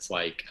Charleston, it's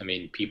like, I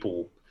mean,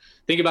 people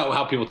think about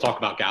how people talk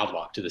about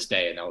Galveston to this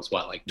day, and that was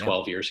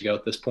 12 years ago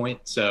at this point.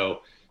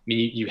 So, I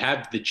mean, you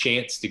have the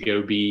chance to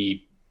go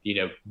be,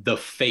 the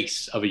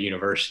face of a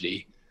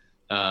university.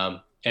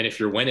 And if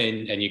you're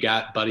winning and you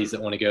got buddies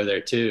that want to go there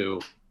too,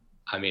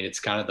 I mean, it's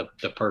kind of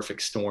the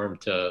perfect storm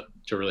to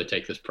really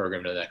take this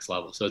program to the next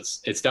level. So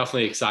it's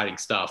definitely exciting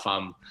stuff.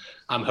 I'm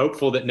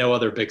hopeful that no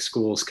other big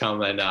schools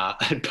come and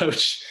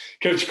poach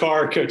Coach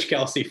Carr, Coach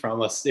Kelsey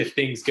from us if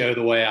things go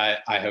the way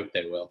I hope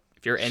they will.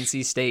 If you're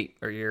NC State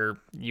or you're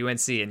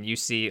UNC and you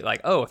see like,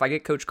 oh, if I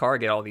get Coach Carr,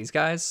 get all these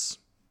guys,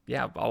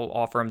 yeah, I'll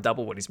offer him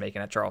double what he's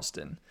making at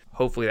Charleston.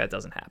 Hopefully that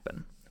doesn't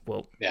happen.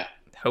 Well, yeah.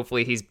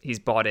 Hopefully he's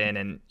bought in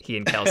and he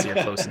and Kelsey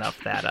are close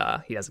enough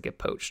that he doesn't get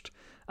poached.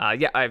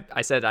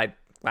 I said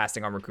last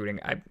thing on recruiting,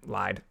 I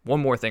lied.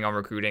 One more thing on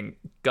recruiting.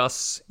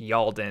 Gus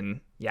Yalden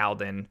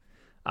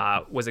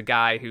was a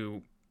guy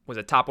who was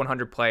a top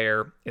 100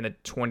 player in the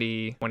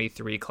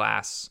 2023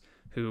 class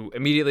who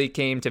immediately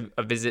came to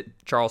visit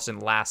Charleston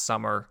last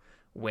summer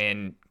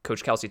when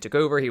Coach Kelsey took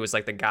over. He was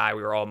like the guy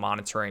we were all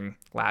monitoring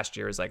last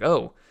year. Is like,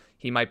 oh,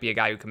 he might be a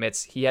guy who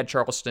commits. He had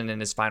Charleston in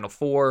his Final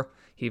Four.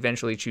 He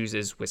eventually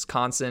chooses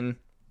Wisconsin.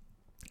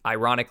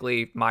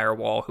 Ironically, Meyer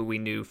Wall, who we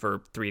knew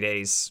for 3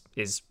 days,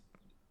 is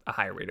a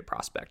higher rated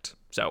prospect.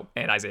 So,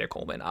 and Isaiah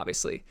Coleman,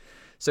 obviously.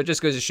 So it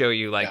just goes to show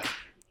you,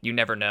 you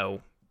never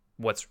know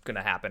what's going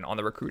to happen on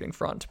the recruiting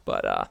front.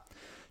 But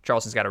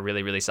Charleston's got a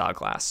really, really solid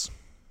class.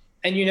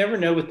 And you never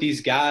know with these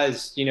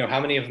guys, how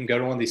many of them go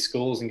to one of these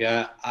schools and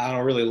go, I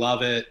don't really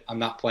love it. I'm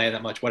not playing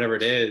that much, whatever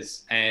it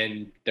is.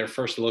 And their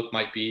first look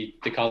might be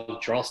the College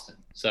of Charleston.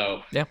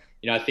 So, yeah.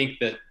 I think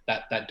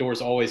that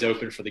door's always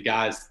open for the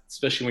guys,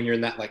 especially when you're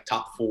in that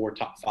top 4,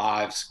 top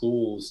 5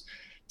 schools,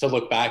 to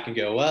look back and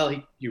go, well,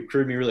 you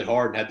recruited me really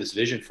hard and had this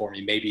vision for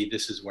me. Maybe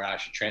this is where I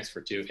should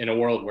transfer to in a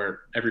world where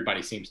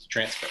everybody seems to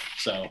transfer.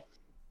 So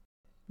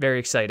very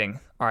exciting.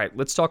 All right,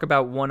 let's talk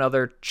about one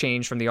other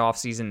change from the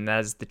offseason, and that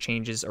is the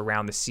changes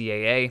around the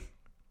CAA.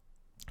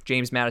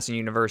 James Madison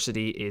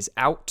University is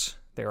out.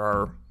 There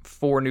are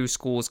 4 new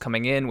schools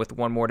coming in with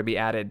 1 more to be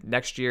added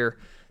next year.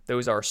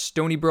 Those are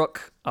Stony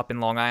Brook up in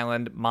Long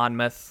Island,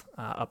 Monmouth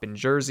up in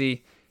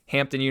Jersey,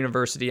 Hampton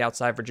University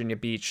outside Virginia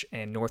Beach,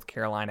 and North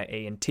Carolina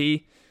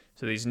A&T.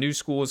 So these new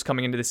schools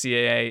coming into the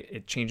CAA,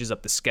 it changes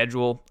up the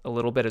schedule a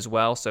little bit as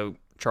well. So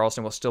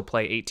Charleston will still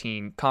play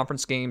 18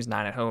 conference games,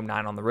 9 at home,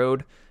 9 on the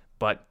road.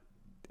 But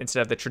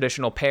instead of the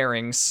traditional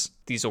pairings,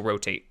 these will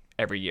rotate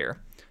every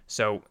year.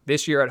 So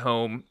this year at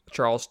home,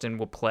 Charleston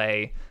will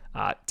play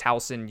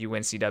Towson,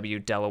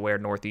 UNCW, Delaware,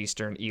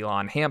 Northeastern,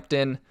 Elon,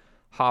 Hampton,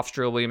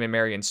 Hofstra, William &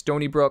 Mary, and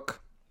Stony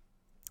Brook.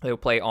 They'll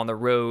play on the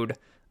road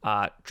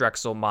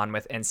Drexel,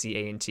 Monmouth, NC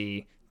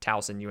A&T,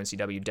 Towson,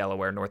 UNCW,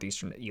 Delaware,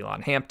 Northeastern,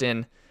 Elon,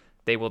 Hampton.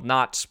 They will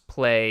not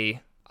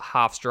play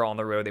Hofstra on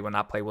the road. They will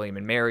not play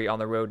William & Mary on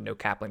the road. No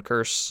Kaplan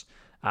Curse.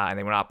 And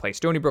they will not play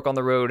Stony Brook on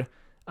the road.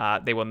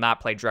 They will not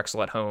play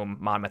Drexel at home,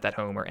 Monmouth at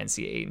home, or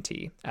NC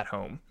A&T at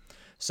home.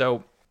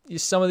 So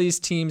some of these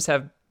teams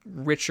have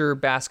richer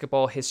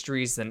basketball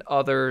histories than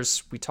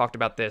others. We talked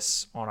about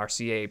this on our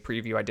CAA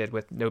preview I did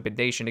with No Bid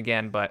Nation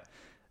again, but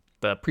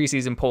the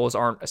preseason polls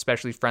aren't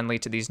especially friendly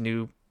to these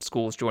new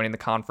schools joining the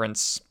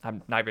conference.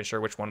 I'm not even sure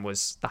which one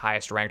was the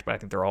highest ranked, but I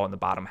think they're all in the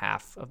bottom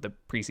half of the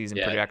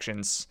preseason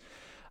projections.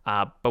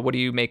 But what do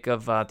you make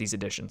of these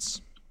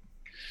additions?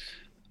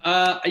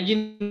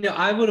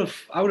 I would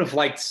have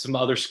liked some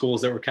other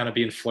schools that were kind of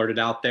being flirted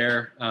out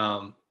there.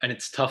 And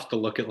it's tough to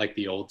look at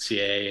the old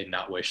CAA and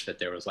not wish that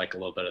there was a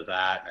little bit of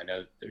that. I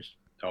know there's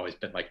always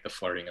been the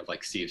flirting of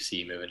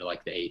CFC moving to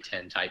the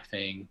A10 type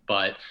thing,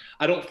 but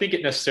I don't think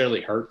it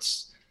necessarily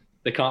hurts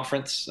the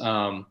conference.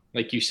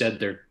 Like you said,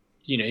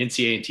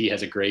 NCAA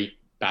has a great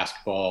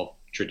basketball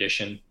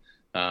tradition.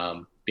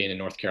 Being in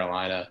North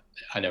Carolina,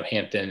 I know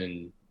Hampton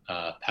and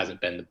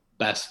hasn't been the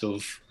best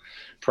of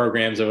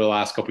programs over the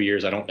last couple of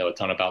years. I don't know a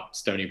ton about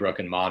Stony Brook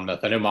and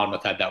Monmouth. I know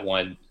Monmouth had that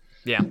one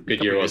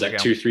good year. Was that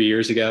 2-3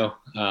 years ago?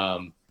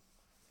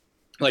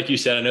 Like you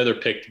said, I know they're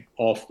picked.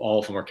 All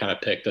of them are kind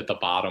of picked at the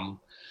bottom.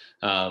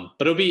 But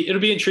it'll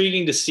be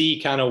intriguing to see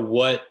kind of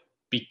what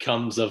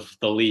becomes of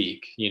the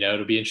league.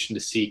 It'll be interesting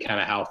to see kind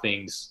of how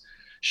things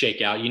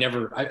shake out.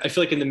 I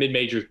feel like in the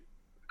mid-major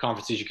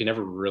conferences, you can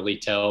never really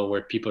tell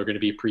where people are going to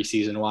be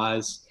preseason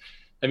wise.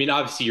 I mean,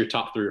 obviously your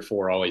top 3 or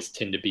 4 always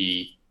tend to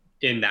be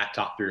in that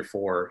top 3 or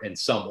 4 in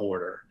some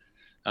order.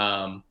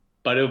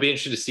 But it'll be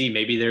interesting to see.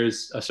 Maybe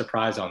there's a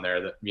surprise on there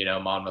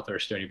that, Monmouth or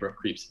Stony Brook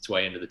creeps its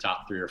way into the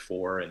top 3 or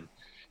 4. And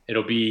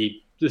it'll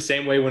be the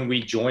same way when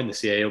we join the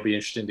CAA. It'll be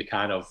interesting to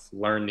kind of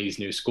learn these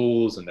new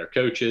schools and their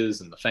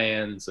coaches and the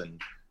fans and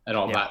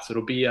all that. So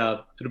it'll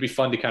be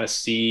fun to kind of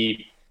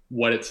see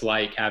what it's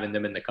like having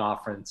them in the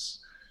conference.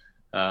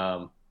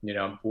 I'm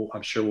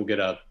sure we'll get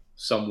a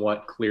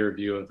somewhat clear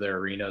view of their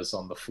arenas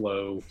on the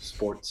Flow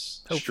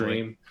Sports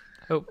stream.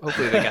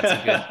 Hopefully they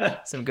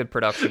got some good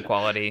production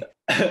quality.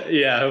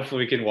 Yeah, hopefully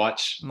we can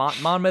watch.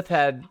 Monmouth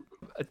had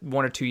a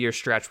 1 or 2 year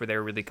stretch where they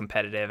were really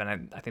competitive,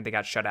 and I think they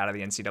got shut out of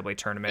the NCAA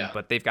tournament,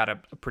 but they've got a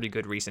pretty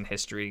good recent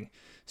history.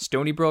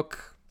 Stony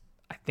Brook,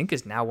 I think,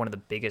 is now one of the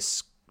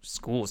biggest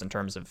schools in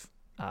terms of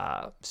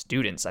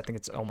students. I think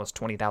it's almost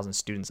 20,000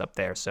 students up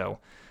there, so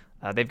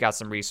they've got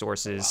some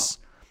resources.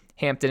 Wow.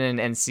 Hampton and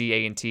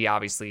NC-A&T,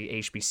 obviously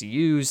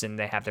HBCUs, and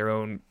they have their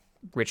own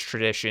rich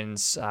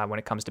traditions when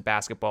it comes to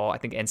basketball. I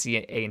think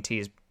NC-A&T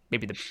is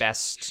maybe the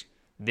best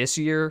this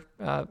year,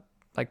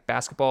 like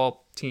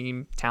basketball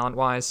team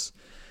talent-wise.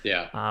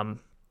 Yeah.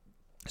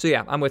 So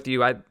yeah, I'm with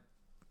you.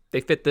 They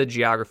fit the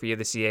geography of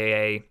the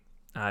CAA.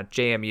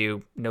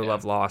 JMU, no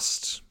love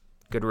lost.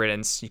 Good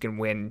riddance. You can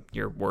win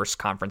your worst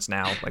conference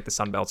now. Like the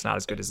Sun Belt's not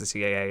as good as the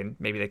CAA, and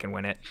maybe they can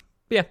win it.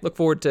 But yeah, look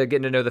forward to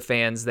getting to know the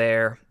fans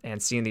there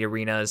and seeing the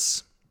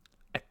arenas.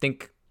 I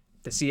think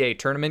the CAA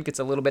tournament gets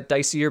a little bit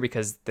dicier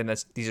because then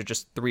these are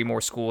just 3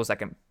 more schools that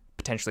can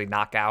potentially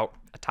knock out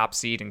a top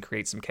seed and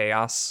create some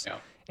chaos. Yeah.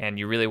 And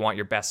you really want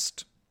your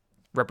best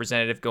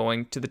representative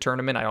going to the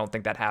tournament. I don't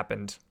think that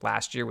happened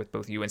last year with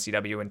both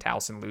UNCW and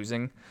Towson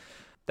losing.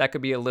 That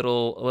could be a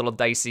little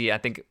dicey. I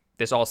think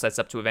this all sets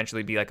up to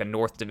eventually be like a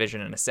North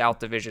Division and a South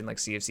Division like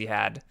CFC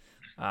had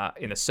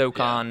in the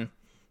SoCon,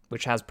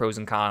 which has pros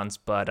and cons.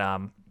 But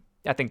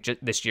I think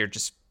this year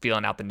just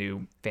feeling out the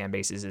new fan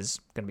bases is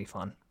going to be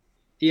fun.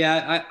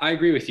 Yeah, I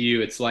agree with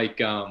you. It's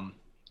like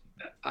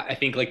I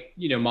think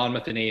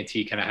Monmouth and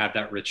A&T kind of have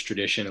that rich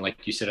tradition. And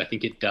like you said, I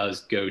think it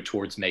does go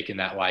towards making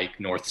that like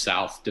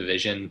North-South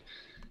division.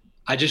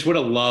 I just would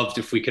have loved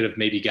if we could have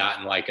maybe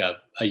gotten like a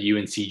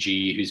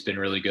UNCG who's been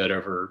really good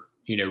over,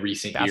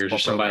 recent basketball years or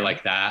somebody program.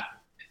 like that.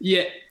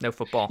 Yeah. No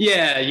football.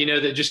 Yeah.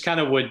 That just kind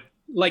of would,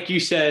 like you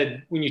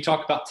said, when you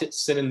talk about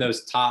sending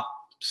those top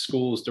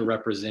schools to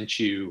represent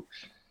you,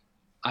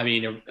 I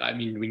mean,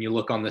 when you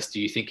look on this, do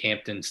you think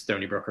Hampton,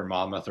 Stony Brook, or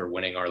Monmouth are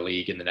winning our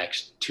league in the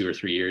next 2 or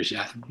 3 years?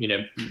 Yeah,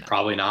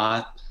 probably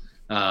not.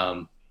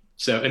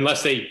 So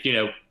unless they,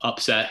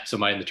 upset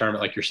somebody in the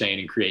tournament, like you're saying,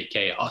 and create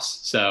chaos.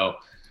 So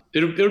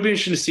it'll be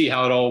interesting to see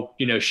how it all,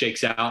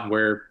 shakes out and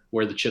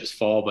where the chips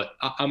fall. But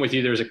I'm with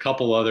you. There's a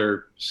couple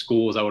other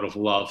schools I would have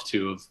loved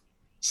to have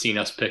seen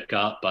us pick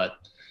up, but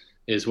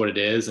it is what it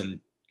is,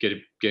 and get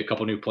a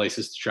couple new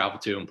places to travel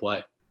to and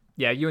play.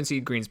 Yeah,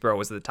 UNC Greensboro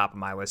was at the top of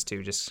my list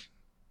too. Just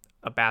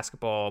a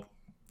basketball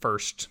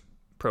first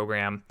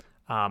program.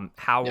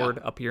 Howard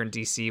up here in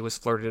DC was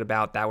flirted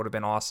about. That would have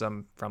been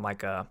awesome from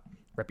like a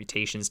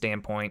reputation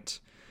standpoint.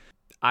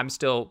 I'm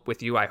still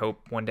with you. I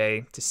hope one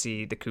day to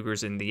see the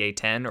Cougars in the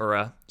A10 or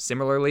a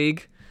similar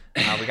league.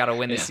 We got to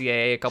win the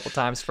CAA a couple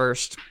times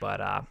first,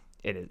 but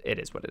it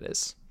is what it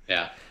is.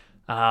 Yeah.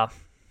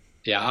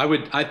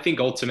 I think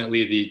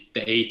ultimately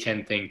the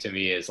A10 thing to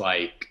me is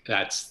like,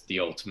 that's the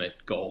ultimate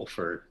goal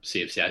for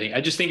CFC.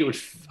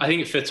 I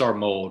think it fits our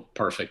mold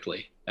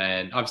perfectly.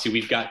 And obviously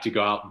we've got to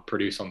go out and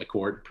produce on the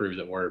court and prove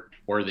that we're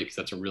worthy, because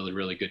that's a really,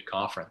 really good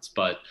conference.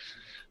 But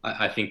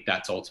I think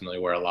that's ultimately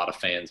where a lot of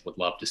fans would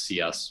love to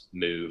see us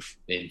move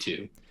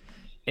into.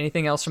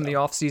 Anything else from the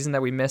off season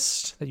that we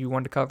missed that you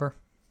wanted to cover?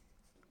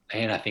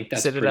 Man, I think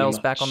that's Citadel's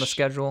back on the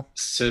schedule.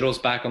 Citadel's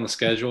back on the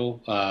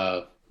schedule.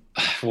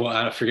 Well,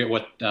 I forget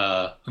what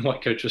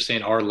coach was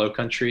saying. Our Low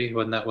Country,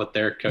 wasn't that what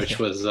their coach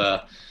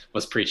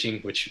was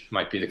preaching? Which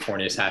might be the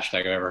corniest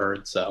hashtag I've ever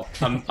heard. So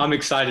I'm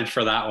excited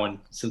for that one,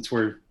 since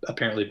we're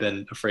apparently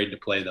been afraid to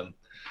play them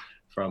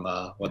from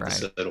what the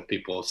Citadel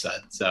people have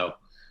said. So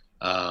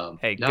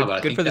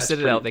good for the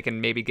Citadel. They can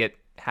maybe get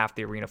half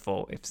the arena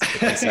full if they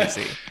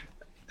CFC.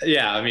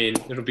 Yeah, I mean,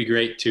 it'll be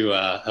great to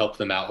help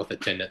them out with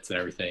attendance and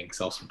everything,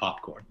 sell some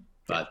popcorn.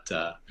 But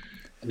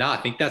no, I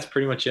think that's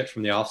pretty much it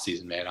from the off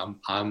season, man.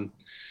 I'm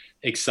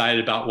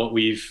excited about what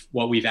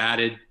we've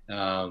added.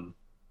 The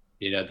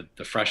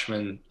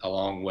freshmen,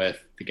 along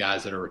with the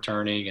guys that are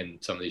returning and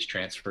some of these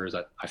transfers.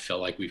 I feel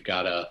like we've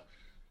got a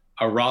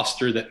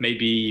roster that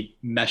maybe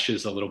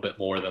meshes a little bit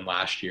more than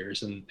last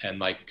year's. And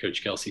like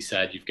Coach Kelsey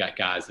said, you've got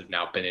guys that have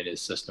now been in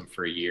his system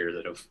for a year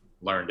that have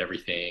learned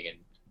everything and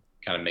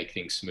kind of make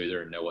things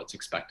smoother and know what's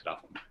expected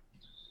of them.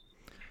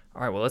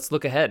 All right, well, let's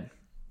look ahead.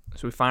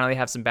 So we finally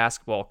have some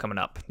basketball coming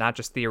up, not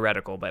just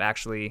theoretical, but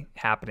actually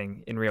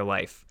happening in real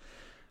life.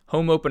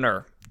 Home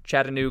opener,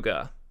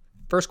 Chattanooga.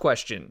 First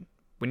question,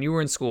 when you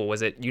were in school,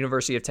 was it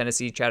University of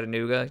Tennessee,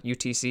 Chattanooga,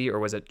 UTC, or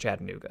was it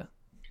Chattanooga?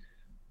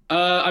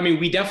 I mean,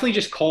 we definitely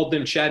just called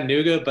them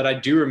Chattanooga, but I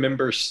do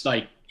remember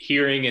like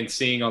hearing and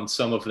seeing on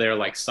some of their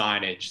like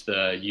signage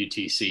the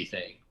UTC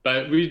thing.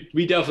 But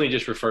we definitely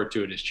just referred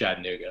to it as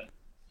Chattanooga.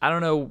 I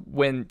don't know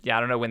when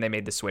they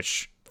made the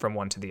switch from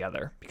one to the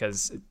other,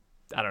 because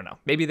I don't know.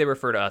 Maybe they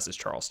refer to us as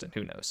Charleston.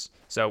 Who knows?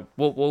 So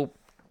we'll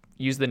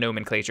use the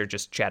nomenclature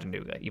just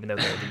Chattanooga, even though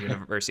they're the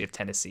University of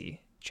Tennessee,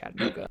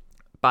 Chattanooga.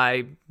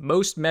 By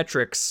most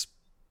metrics,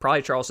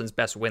 probably Charleston's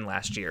best win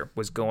last year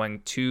was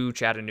going to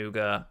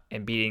Chattanooga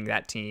and beating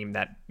that team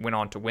that went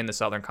on to win the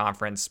Southern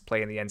Conference,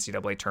 play in the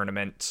NCAA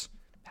tournament,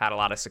 had a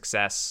lot of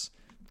success.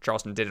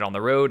 Charleston did it on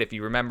the road. If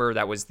you remember,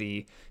 that was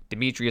the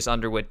Demetrius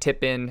Underwood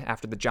tip-in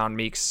after the John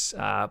Meeks,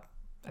 I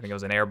think it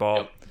was an air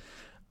ball.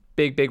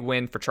 Yep. Big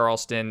win for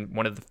Charleston.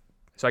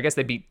 So I guess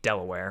they beat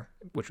Delaware,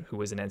 who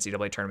was an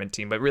NCAA tournament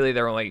team, but really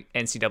their only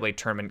NCAA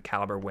tournament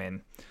caliber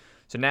win.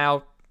 So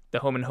now the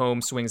home and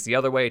home swings the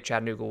other way.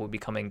 Chattanooga will be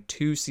coming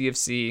to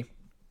CFC.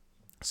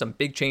 Some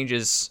big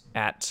changes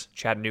at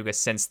Chattanooga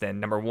since then.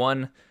 Number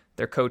one,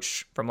 their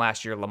coach from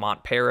last year,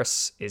 Lamont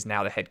Paris, is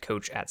now the head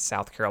coach at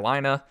South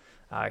Carolina.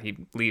 He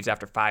leaves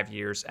after 5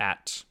 years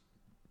at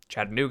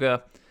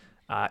Chattanooga.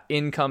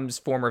 In comes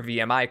former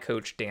VMI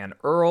coach Dan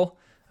Earl,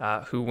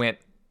 who went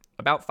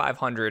about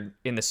 500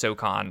 in the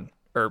SoCon,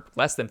 or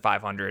less than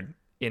 500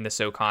 in the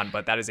SoCon,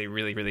 but that is a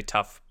really, really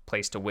tough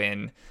place to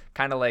win.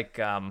 Kind of like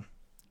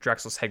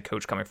Drexel's head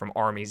coach coming from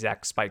Army,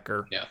 Zach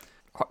Spiker. Yeah.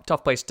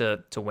 Tough place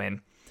to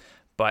win.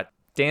 But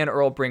Dan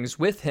Earl brings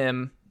with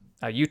him,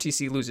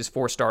 UTC loses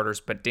 4 starters,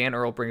 but Dan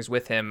Earl brings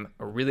with him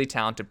a really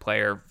talented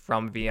player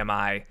from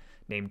VMI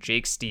named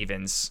Jake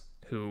Stevens,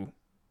 who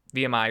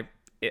VMI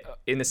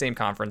in the same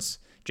conference.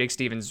 Jake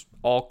Stevens,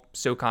 all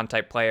SoCon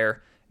type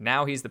player.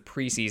 Now he's the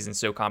preseason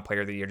SoCon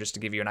player of the year, just to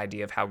give you an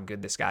idea of how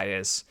good this guy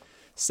is.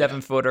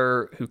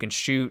 7-footer who can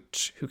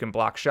shoot, who can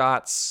block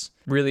shots.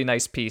 Really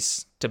nice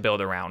piece to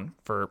build around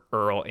for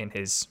Earl in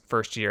his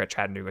first year at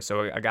Chattanooga.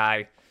 So a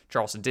guy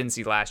Charleston didn't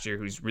see last year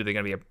who's really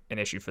going to be an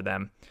issue for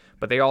them.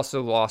 But they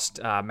also lost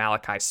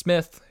Malachi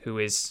Smith, who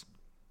is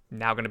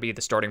now going to be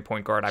the starting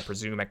point guard, I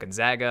presume, at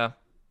Gonzaga.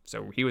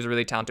 So he was a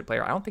really talented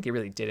player. I don't think he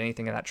really did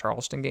anything in that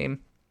Charleston game.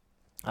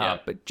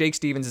 But Jake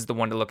Stevens is the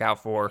one to look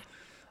out for.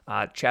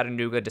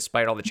 Chattanooga,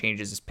 despite all the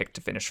changes, is picked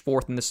to finish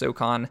 4th in the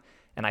SoCon.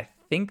 And I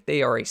think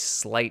they are a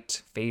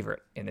slight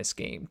favorite in this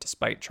game,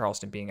 despite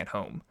Charleston being at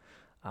home.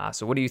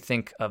 So what do you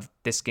think of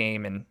this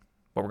game and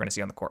what we're going to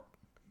see on the court?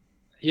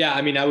 Yeah,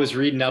 I mean, I was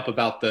reading up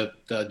about the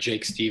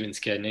Jake Stevens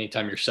kid, and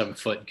anytime you're 7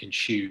 foot and can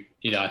shoot,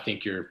 I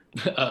think you're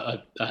a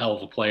hell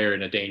of a player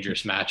in a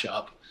dangerous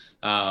matchup.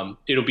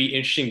 It'll be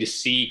interesting to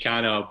see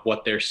kind of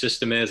what their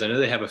system is. I know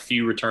they have a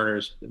few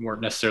returners that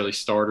weren't necessarily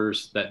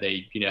starters, that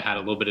they, had a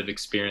little bit of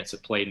experience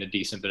that played in a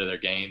decent bit of their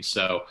games.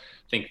 So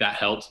I think that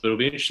helps, but it'll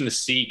be interesting to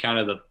see kind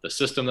of the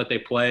system that they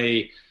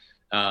play,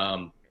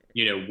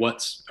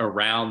 what's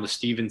around the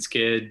Stevens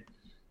kid.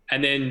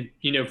 And then,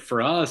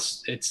 for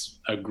us, it's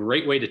a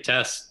great way to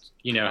test,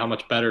 how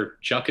much better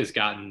Chuck has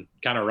gotten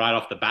kind of right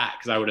off the bat,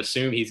 because I would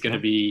assume he's going to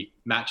be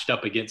matched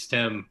up against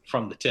him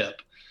from the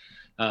tip.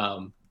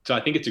 So I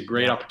think it's a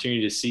great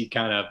opportunity to see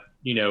kind of,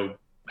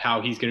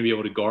 how he's going to be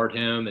able to guard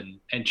him.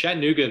 And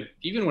Chattanooga,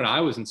 even when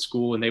I was in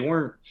school, and they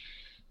weren't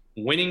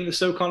winning the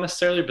SoCon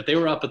necessarily, but they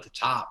were up at the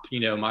top,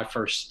 my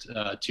first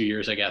 2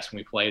 years, I guess, when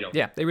we played them.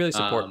 Yeah, they really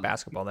support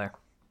basketball there.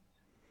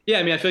 Yeah,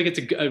 I mean, I feel like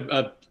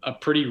it's a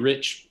pretty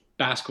rich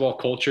basketball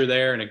culture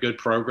there and a good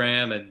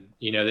program. And,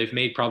 they've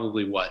made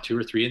probably, 2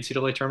 or 3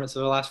 NCAA tournaments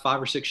in the last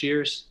 5 or 6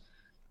 years.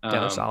 Yeah,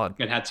 they're solid.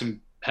 And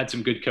had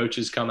some good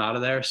coaches come out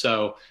of there.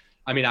 So,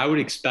 I mean, I would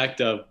expect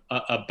a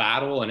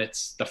battle, and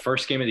it's the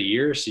first game of the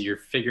year. So you're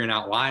figuring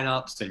out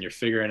lineups and you're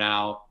figuring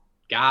out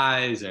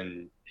guys,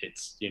 and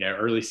it's,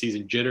 early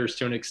season jitters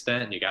to an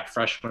extent. You got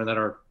freshmen that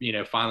are,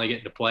 finally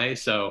getting to play.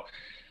 So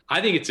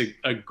I think it's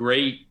a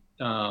great,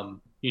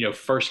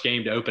 first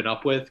game to open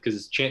up with, because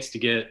it's a chance to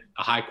get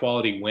a high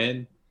quality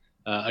win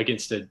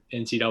against an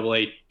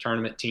NCAA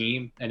tournament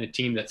team, and a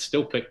team that's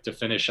still picked to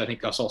finish. I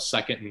think I saw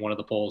 2nd in one of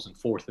the polls and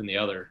 4th in the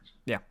other.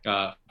 Yeah.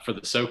 For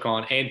the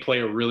SoCon, and play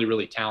a really,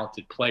 really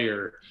talented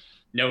player,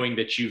 knowing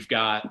that you've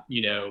got,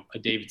 a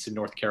Davidson,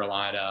 North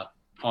Carolina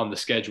on the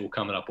schedule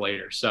coming up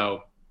later.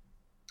 So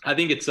I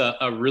think it's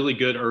a really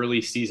good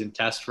early season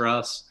test for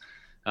us.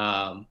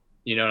 And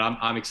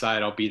I'm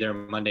excited. I'll be there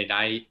Monday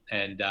night.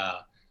 And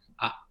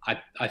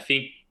I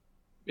think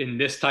in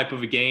this type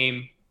of a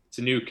game, it's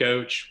a new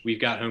coach. We've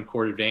got home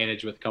court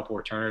advantage with a couple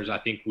returners. I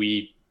think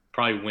we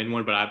probably win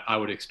one, but I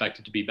would expect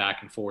it to be back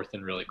and forth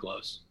and really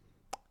close.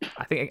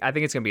 I think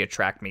it's going to be a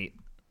track meet.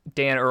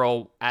 Dan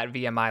Earl at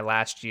VMI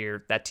last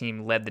year, that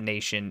team led the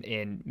nation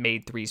in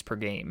made threes per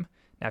game.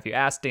 Now, if you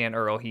ask Dan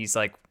Earl, he's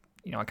like,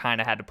 I kind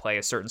of had to play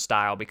a certain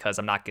style because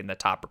I'm not getting the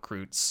top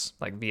recruits.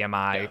 Like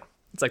VMI,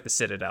 It's like the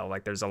Citadel.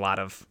 Like there's a lot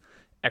of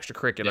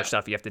extracurricular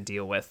stuff you have to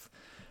deal with.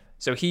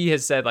 So he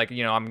has said, like,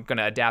 I'm going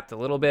to adapt a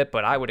little bit,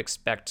 but I would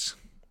expect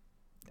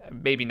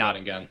maybe not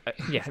again.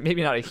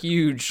 Maybe not a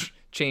huge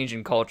change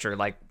in culture.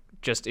 Like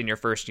just in your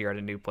first year at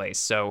a new place.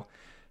 So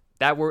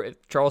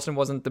Charleston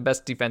wasn't the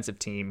best defensive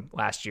team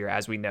last year,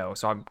 as we know.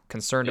 So I'm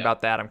concerned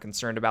about that. I'm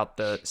concerned about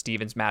the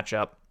Stevens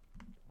matchup.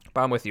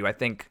 But I'm with you. I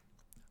think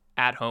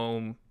at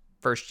home,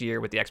 first year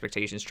with the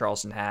expectations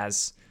Charleston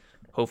has,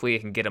 hopefully it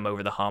can get them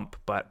over the hump.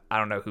 But I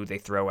don't know who they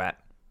throw at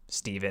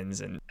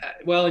Stevens. And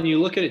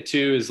you look at it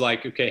too is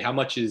like, okay, how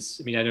much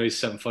is, I know he's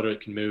 7-footer,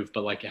 it can move,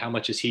 but like how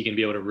much is he going to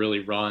be able to really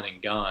run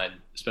and gun,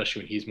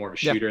 especially when he's more of a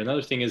shooter. Yeah.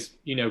 Another thing is,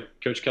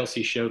 Coach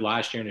Kelsey showed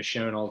last year and has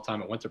shown all the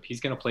time at Winthrop, he's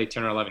going to play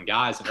 10 or 11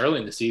 guys. And early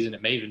in the season,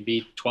 it may even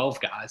be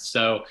 12 guys.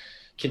 So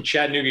can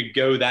Chattanooga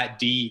go that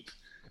deep,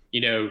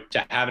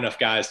 to have enough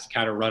guys to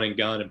kind of run and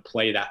gun and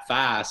play that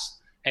fast?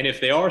 And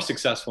if they are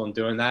successful in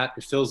doing that,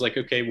 it feels like,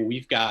 okay, well,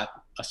 we've got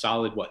a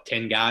solid,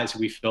 10 guys who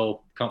we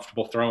feel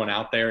comfortable throwing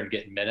out there and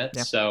getting minutes.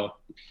 Yeah. So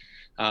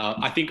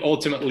I think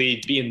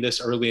ultimately being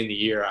this early in the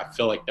year, I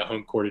feel like the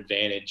home court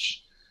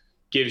advantage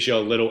gives you a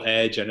little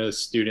edge. I know the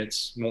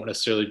students won't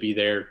necessarily be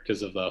there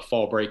because of the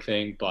fall break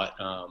thing, but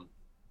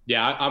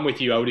I'm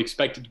with you. I would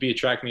expect it to be a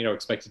track meet. I would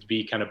expect it to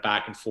be kind of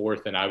back and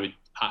forth. And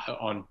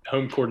on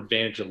home court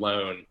advantage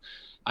alone,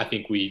 I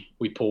think we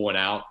pull one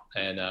out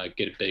and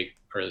get a big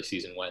early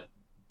season win.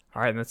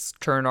 All right, let's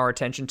turn our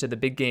attention to the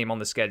big game on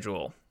the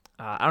schedule.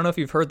 I don't know if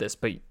you've heard this,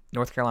 but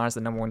North Carolina is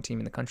the number 1 team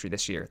in the country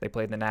this year. They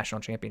played in the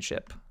national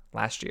championship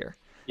last year.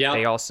 Yeah.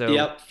 They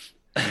also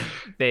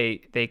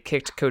they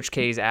kicked Coach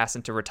K's ass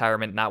into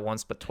retirement not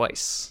once but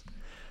twice.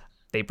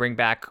 They bring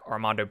back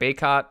Armando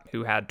Bacot,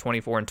 who had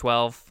 24 and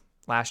 12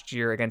 last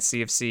year against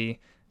CFC.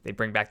 They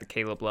bring back the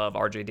Caleb Love,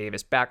 RJ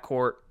Davis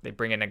backcourt. They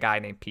bring in a guy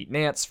named Pete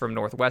Nance from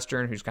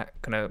Northwestern, who's going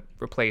to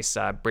replace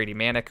Brady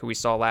Manick, who we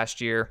saw last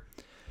year.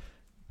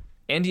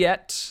 And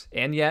yet,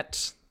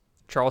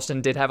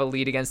 Charleston did have a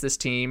lead against this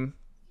team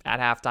at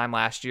halftime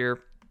last year,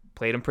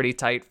 played them pretty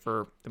tight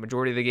for the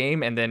majority of the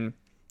game, and then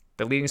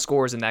the leading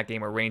scorers in that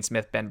game were Rain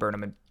Smith, Ben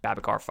Burnham, and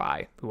Babacar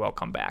Faye, who all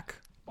come back.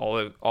 All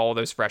of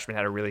those freshmen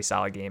had a really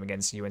solid game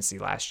against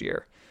UNC last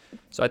year.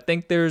 So I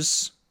think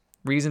there's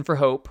reason for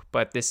hope,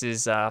 but this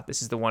is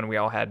the one we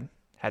all had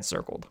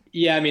circled.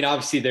 Yeah,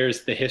 obviously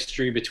there's the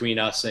history between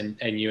us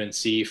and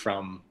UNC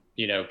from,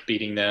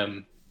 beating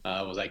them.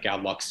 Was that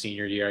God Luck's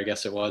senior year, I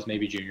guess it was,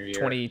 maybe junior year.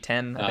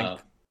 2010, I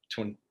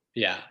think.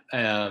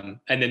 And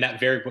then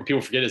what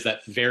people forget is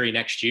that very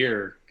next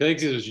year, I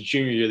think it was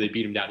junior year, they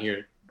beat them down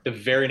here. The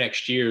very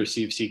next year,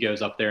 CFC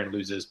goes up there and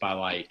loses by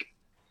like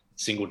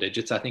single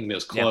digits. I think it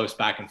was close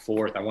back and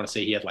forth. I want to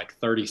say he had like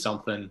 30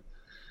 something.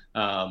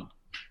 And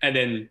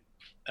then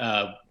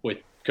with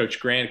Coach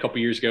Grant a couple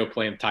years ago,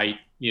 playing tight,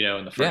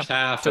 in the first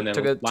half. And then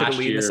took a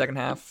lead in the second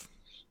half.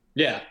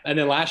 Yeah. And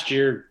then last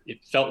year,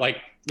 it felt like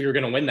we were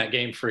going to win that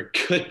game for a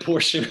good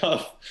portion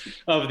of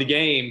the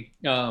game.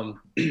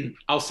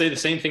 I'll say the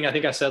same thing I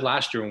think I said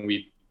last year when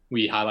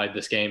we highlighted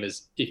this game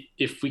is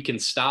if we can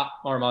stop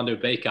Armando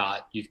Bacot,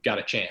 you've got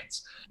a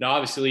chance. Now,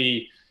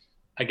 obviously,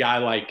 a guy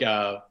like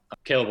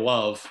Caleb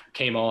Love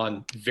came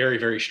on very,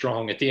 very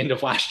strong at the end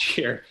of last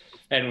year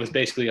and was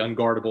basically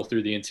unguardable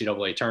through the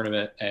NCAA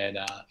tournament and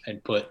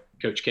put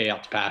Coach K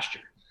out to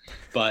pasture.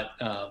 But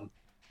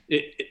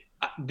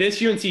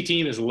this UNC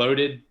team is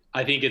loaded.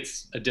 I think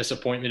it's a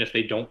disappointment if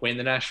they don't win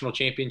the national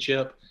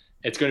championship.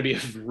 It's going to be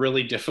a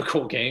really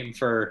difficult game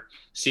for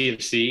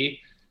CFC,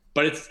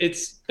 but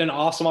it's an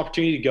awesome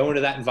opportunity to go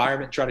into that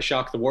environment, try to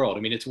shock the world.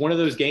 It's one of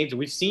those games, and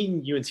we've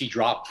seen UNC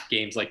drop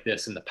games like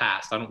this in the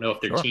past. I don't know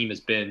if their team has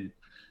been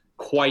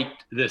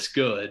quite this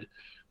good,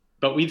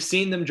 but we've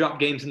seen them drop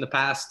games in the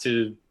past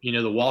to, the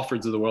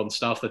Wofford's of the world and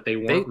stuff that they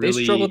weren't really.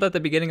 They struggled at the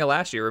beginning of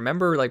last year.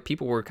 Remember,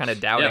 people were kind of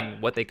doubting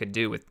what they could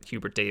do with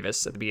Hubert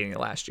Davis at the beginning of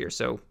last year.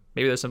 So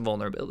maybe there's some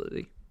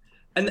vulnerability.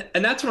 And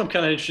that's what I'm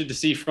kind of interested to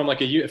see from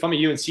if I'm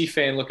a UNC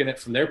fan looking at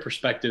it from their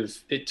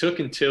perspective. It took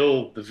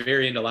until the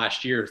very end of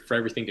last year for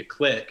everything to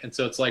click. And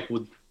so it's like,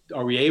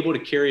 are we able to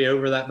carry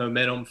over that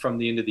momentum from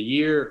the end of the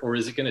year, or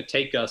is it going to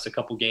take us a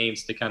couple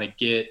games to kind of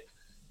get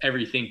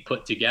everything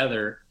put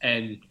together?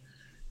 And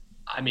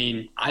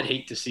I'd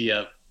hate to see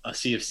a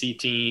CFC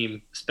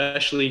team,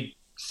 especially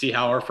see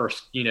how our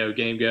first,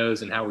 game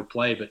goes and how we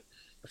play. But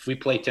if we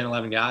play 10,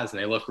 11 guys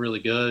and they look really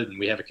good and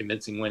we have a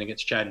convincing win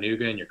against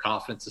Chattanooga and your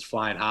confidence is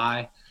flying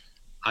high,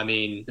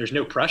 there's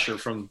no pressure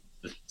from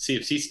the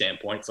CFC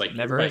standpoint. It's like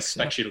never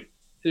expects you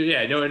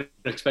to, no one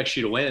expects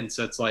you to win.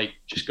 So it's like,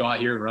 just go out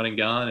here and run and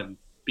gun and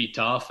be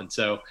tough. And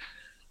so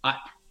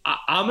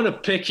I'm going to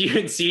pick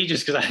UNC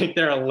just because I think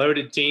they're a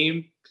loaded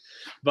team.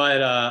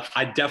 But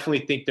I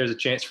definitely think there's a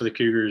chance for the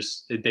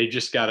Cougars. They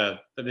just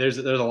there's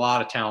a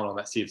lot of talent on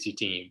that CFC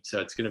team.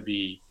 So it's going to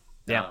be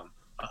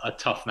a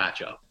tough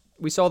matchup.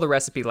 We saw the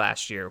recipe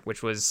last year,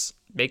 which was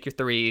make your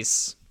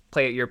threes,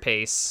 play at your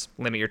pace,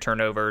 limit your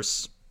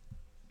turnovers,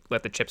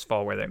 let the chips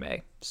fall where they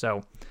may.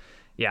 So,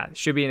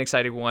 should be an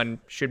exciting one.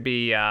 Should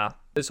be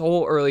this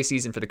whole early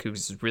season for the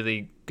Cougars is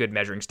really good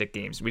measuring stick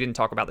games. We didn't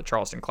talk about the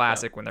Charleston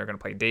Classic when they're going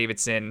to play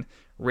Davidson,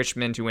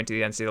 Richmond, who went to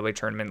the NCAA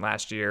tournament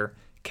last year,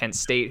 Kent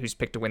State, who's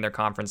picked to win their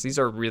conference. These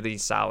are really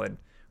solid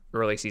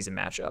early season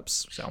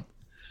matchups. So,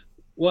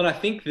 Well, I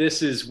think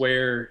this is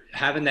where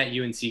having that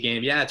UNC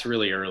game, yeah, it's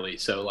really early.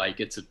 So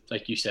like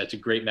like you said, it's a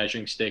great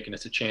measuring stick and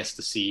it's a chance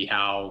to see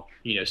how,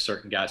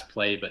 certain guys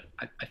play. But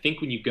I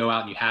think when you go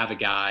out and you have a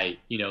guy,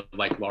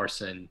 like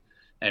Larson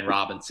and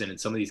Robinson and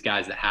some of these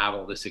guys that have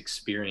all this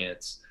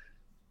experience,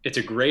 it's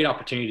a great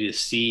opportunity to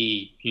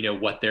see,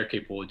 what they're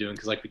capable of doing.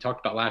 Because like we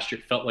talked about last year,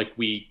 it felt like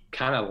we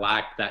kind of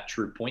lacked that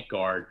true point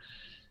guard.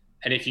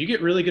 And if you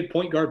get really good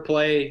point guard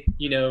play,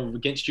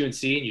 against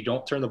UNC and you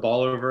don't turn the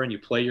ball over and you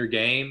play your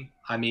game,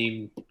 I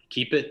mean,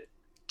 keep it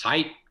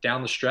tight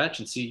down the stretch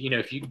and see,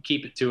 if you can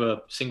keep it to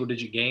a single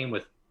digit game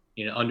with,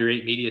 under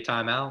 8 media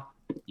timeout,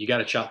 you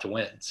got a shot to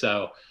win.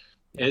 So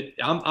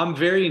I'm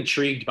very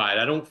intrigued by it.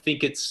 I don't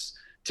think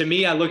to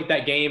me, I look at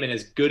that game and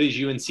as good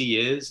as UNC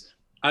is,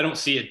 I don't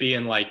see it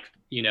being like,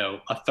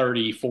 a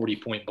 30, 40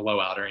 point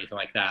blowout or anything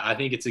like that. I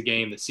think it's a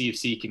game that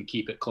CFC can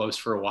keep it close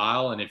for a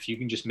while. And if you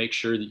can just make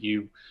sure that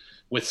you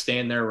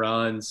withstand their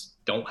runs,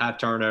 don't have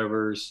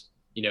turnovers,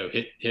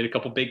 hit a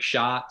couple big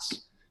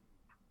shots,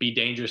 be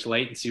dangerous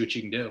late and see what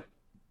you can do.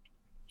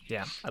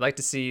 Yeah, I'd like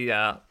to see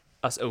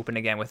us open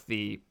again with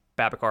the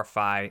Babacar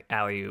Faye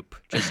alley-oop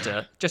just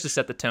to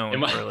set the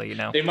tone early,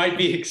 They might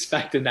be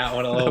expecting that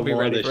one a little be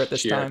more ready for it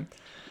this year. Time.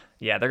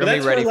 Yeah, they're going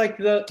to be ready. That's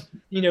where,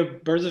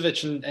 like,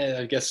 Brzovic and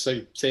I guess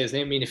I say his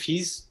name. I mean, if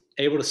he's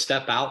able to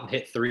step out and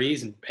hit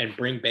threes and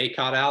bring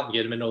Bacot out and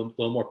get him into a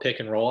little more pick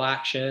and roll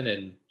action.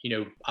 And,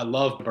 I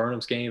love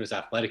Burnham's game, as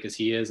athletic as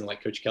he is. And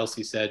like Coach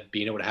Kelsey said,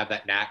 being able to have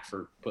that knack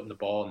for putting the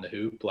ball in the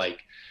hoop.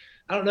 Like,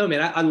 I don't know,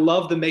 man. I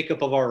love the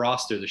makeup of our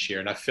roster this year.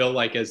 And I feel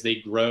like as they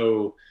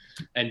grow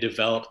and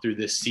develop through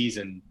this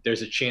season,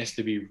 there's a chance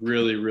to be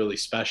really, really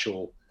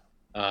special.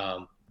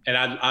 And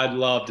I'd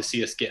love to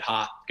see us get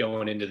hot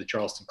going into the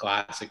Charleston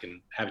Classic and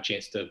have a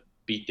chance to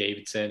beat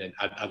Davidson. And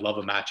I'd love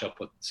a matchup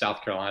with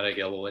South Carolina,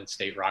 get a little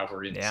in-state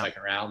rivalry in the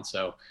second round.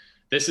 So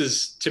this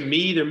is, to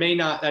me, there may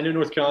not – I know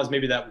North Carolina's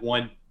maybe that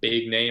one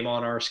big name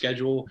on our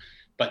schedule,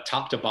 but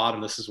top to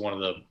bottom, this is one of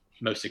the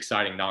most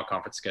exciting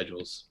non-conference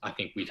schedules I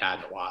think we've had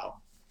in a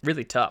while.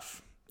 Really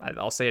tough.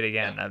 I'll say it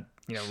again.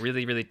 Yeah.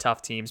 Really, really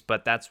tough teams,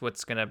 but that's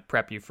what's going to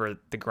prep you for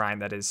the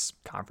grind that is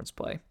conference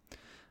play.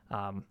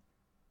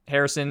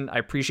 Harrison, I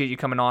appreciate you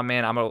coming on,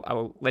 man. I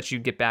will let you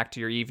get back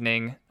to your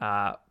evening,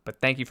 but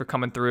thank you for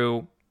coming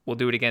through. We'll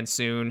do it again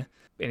soon.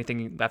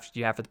 Anything left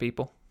you have for the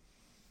people?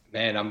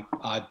 Man,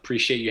 I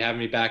appreciate you having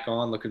me back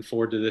on. Looking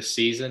forward to this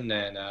season,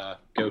 and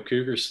go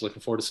Cougars.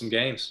 Looking forward to some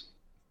games.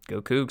 Go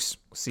Cougs.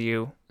 See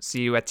you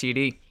at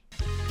TD.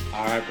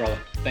 All right, brother.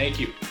 Thank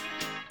you.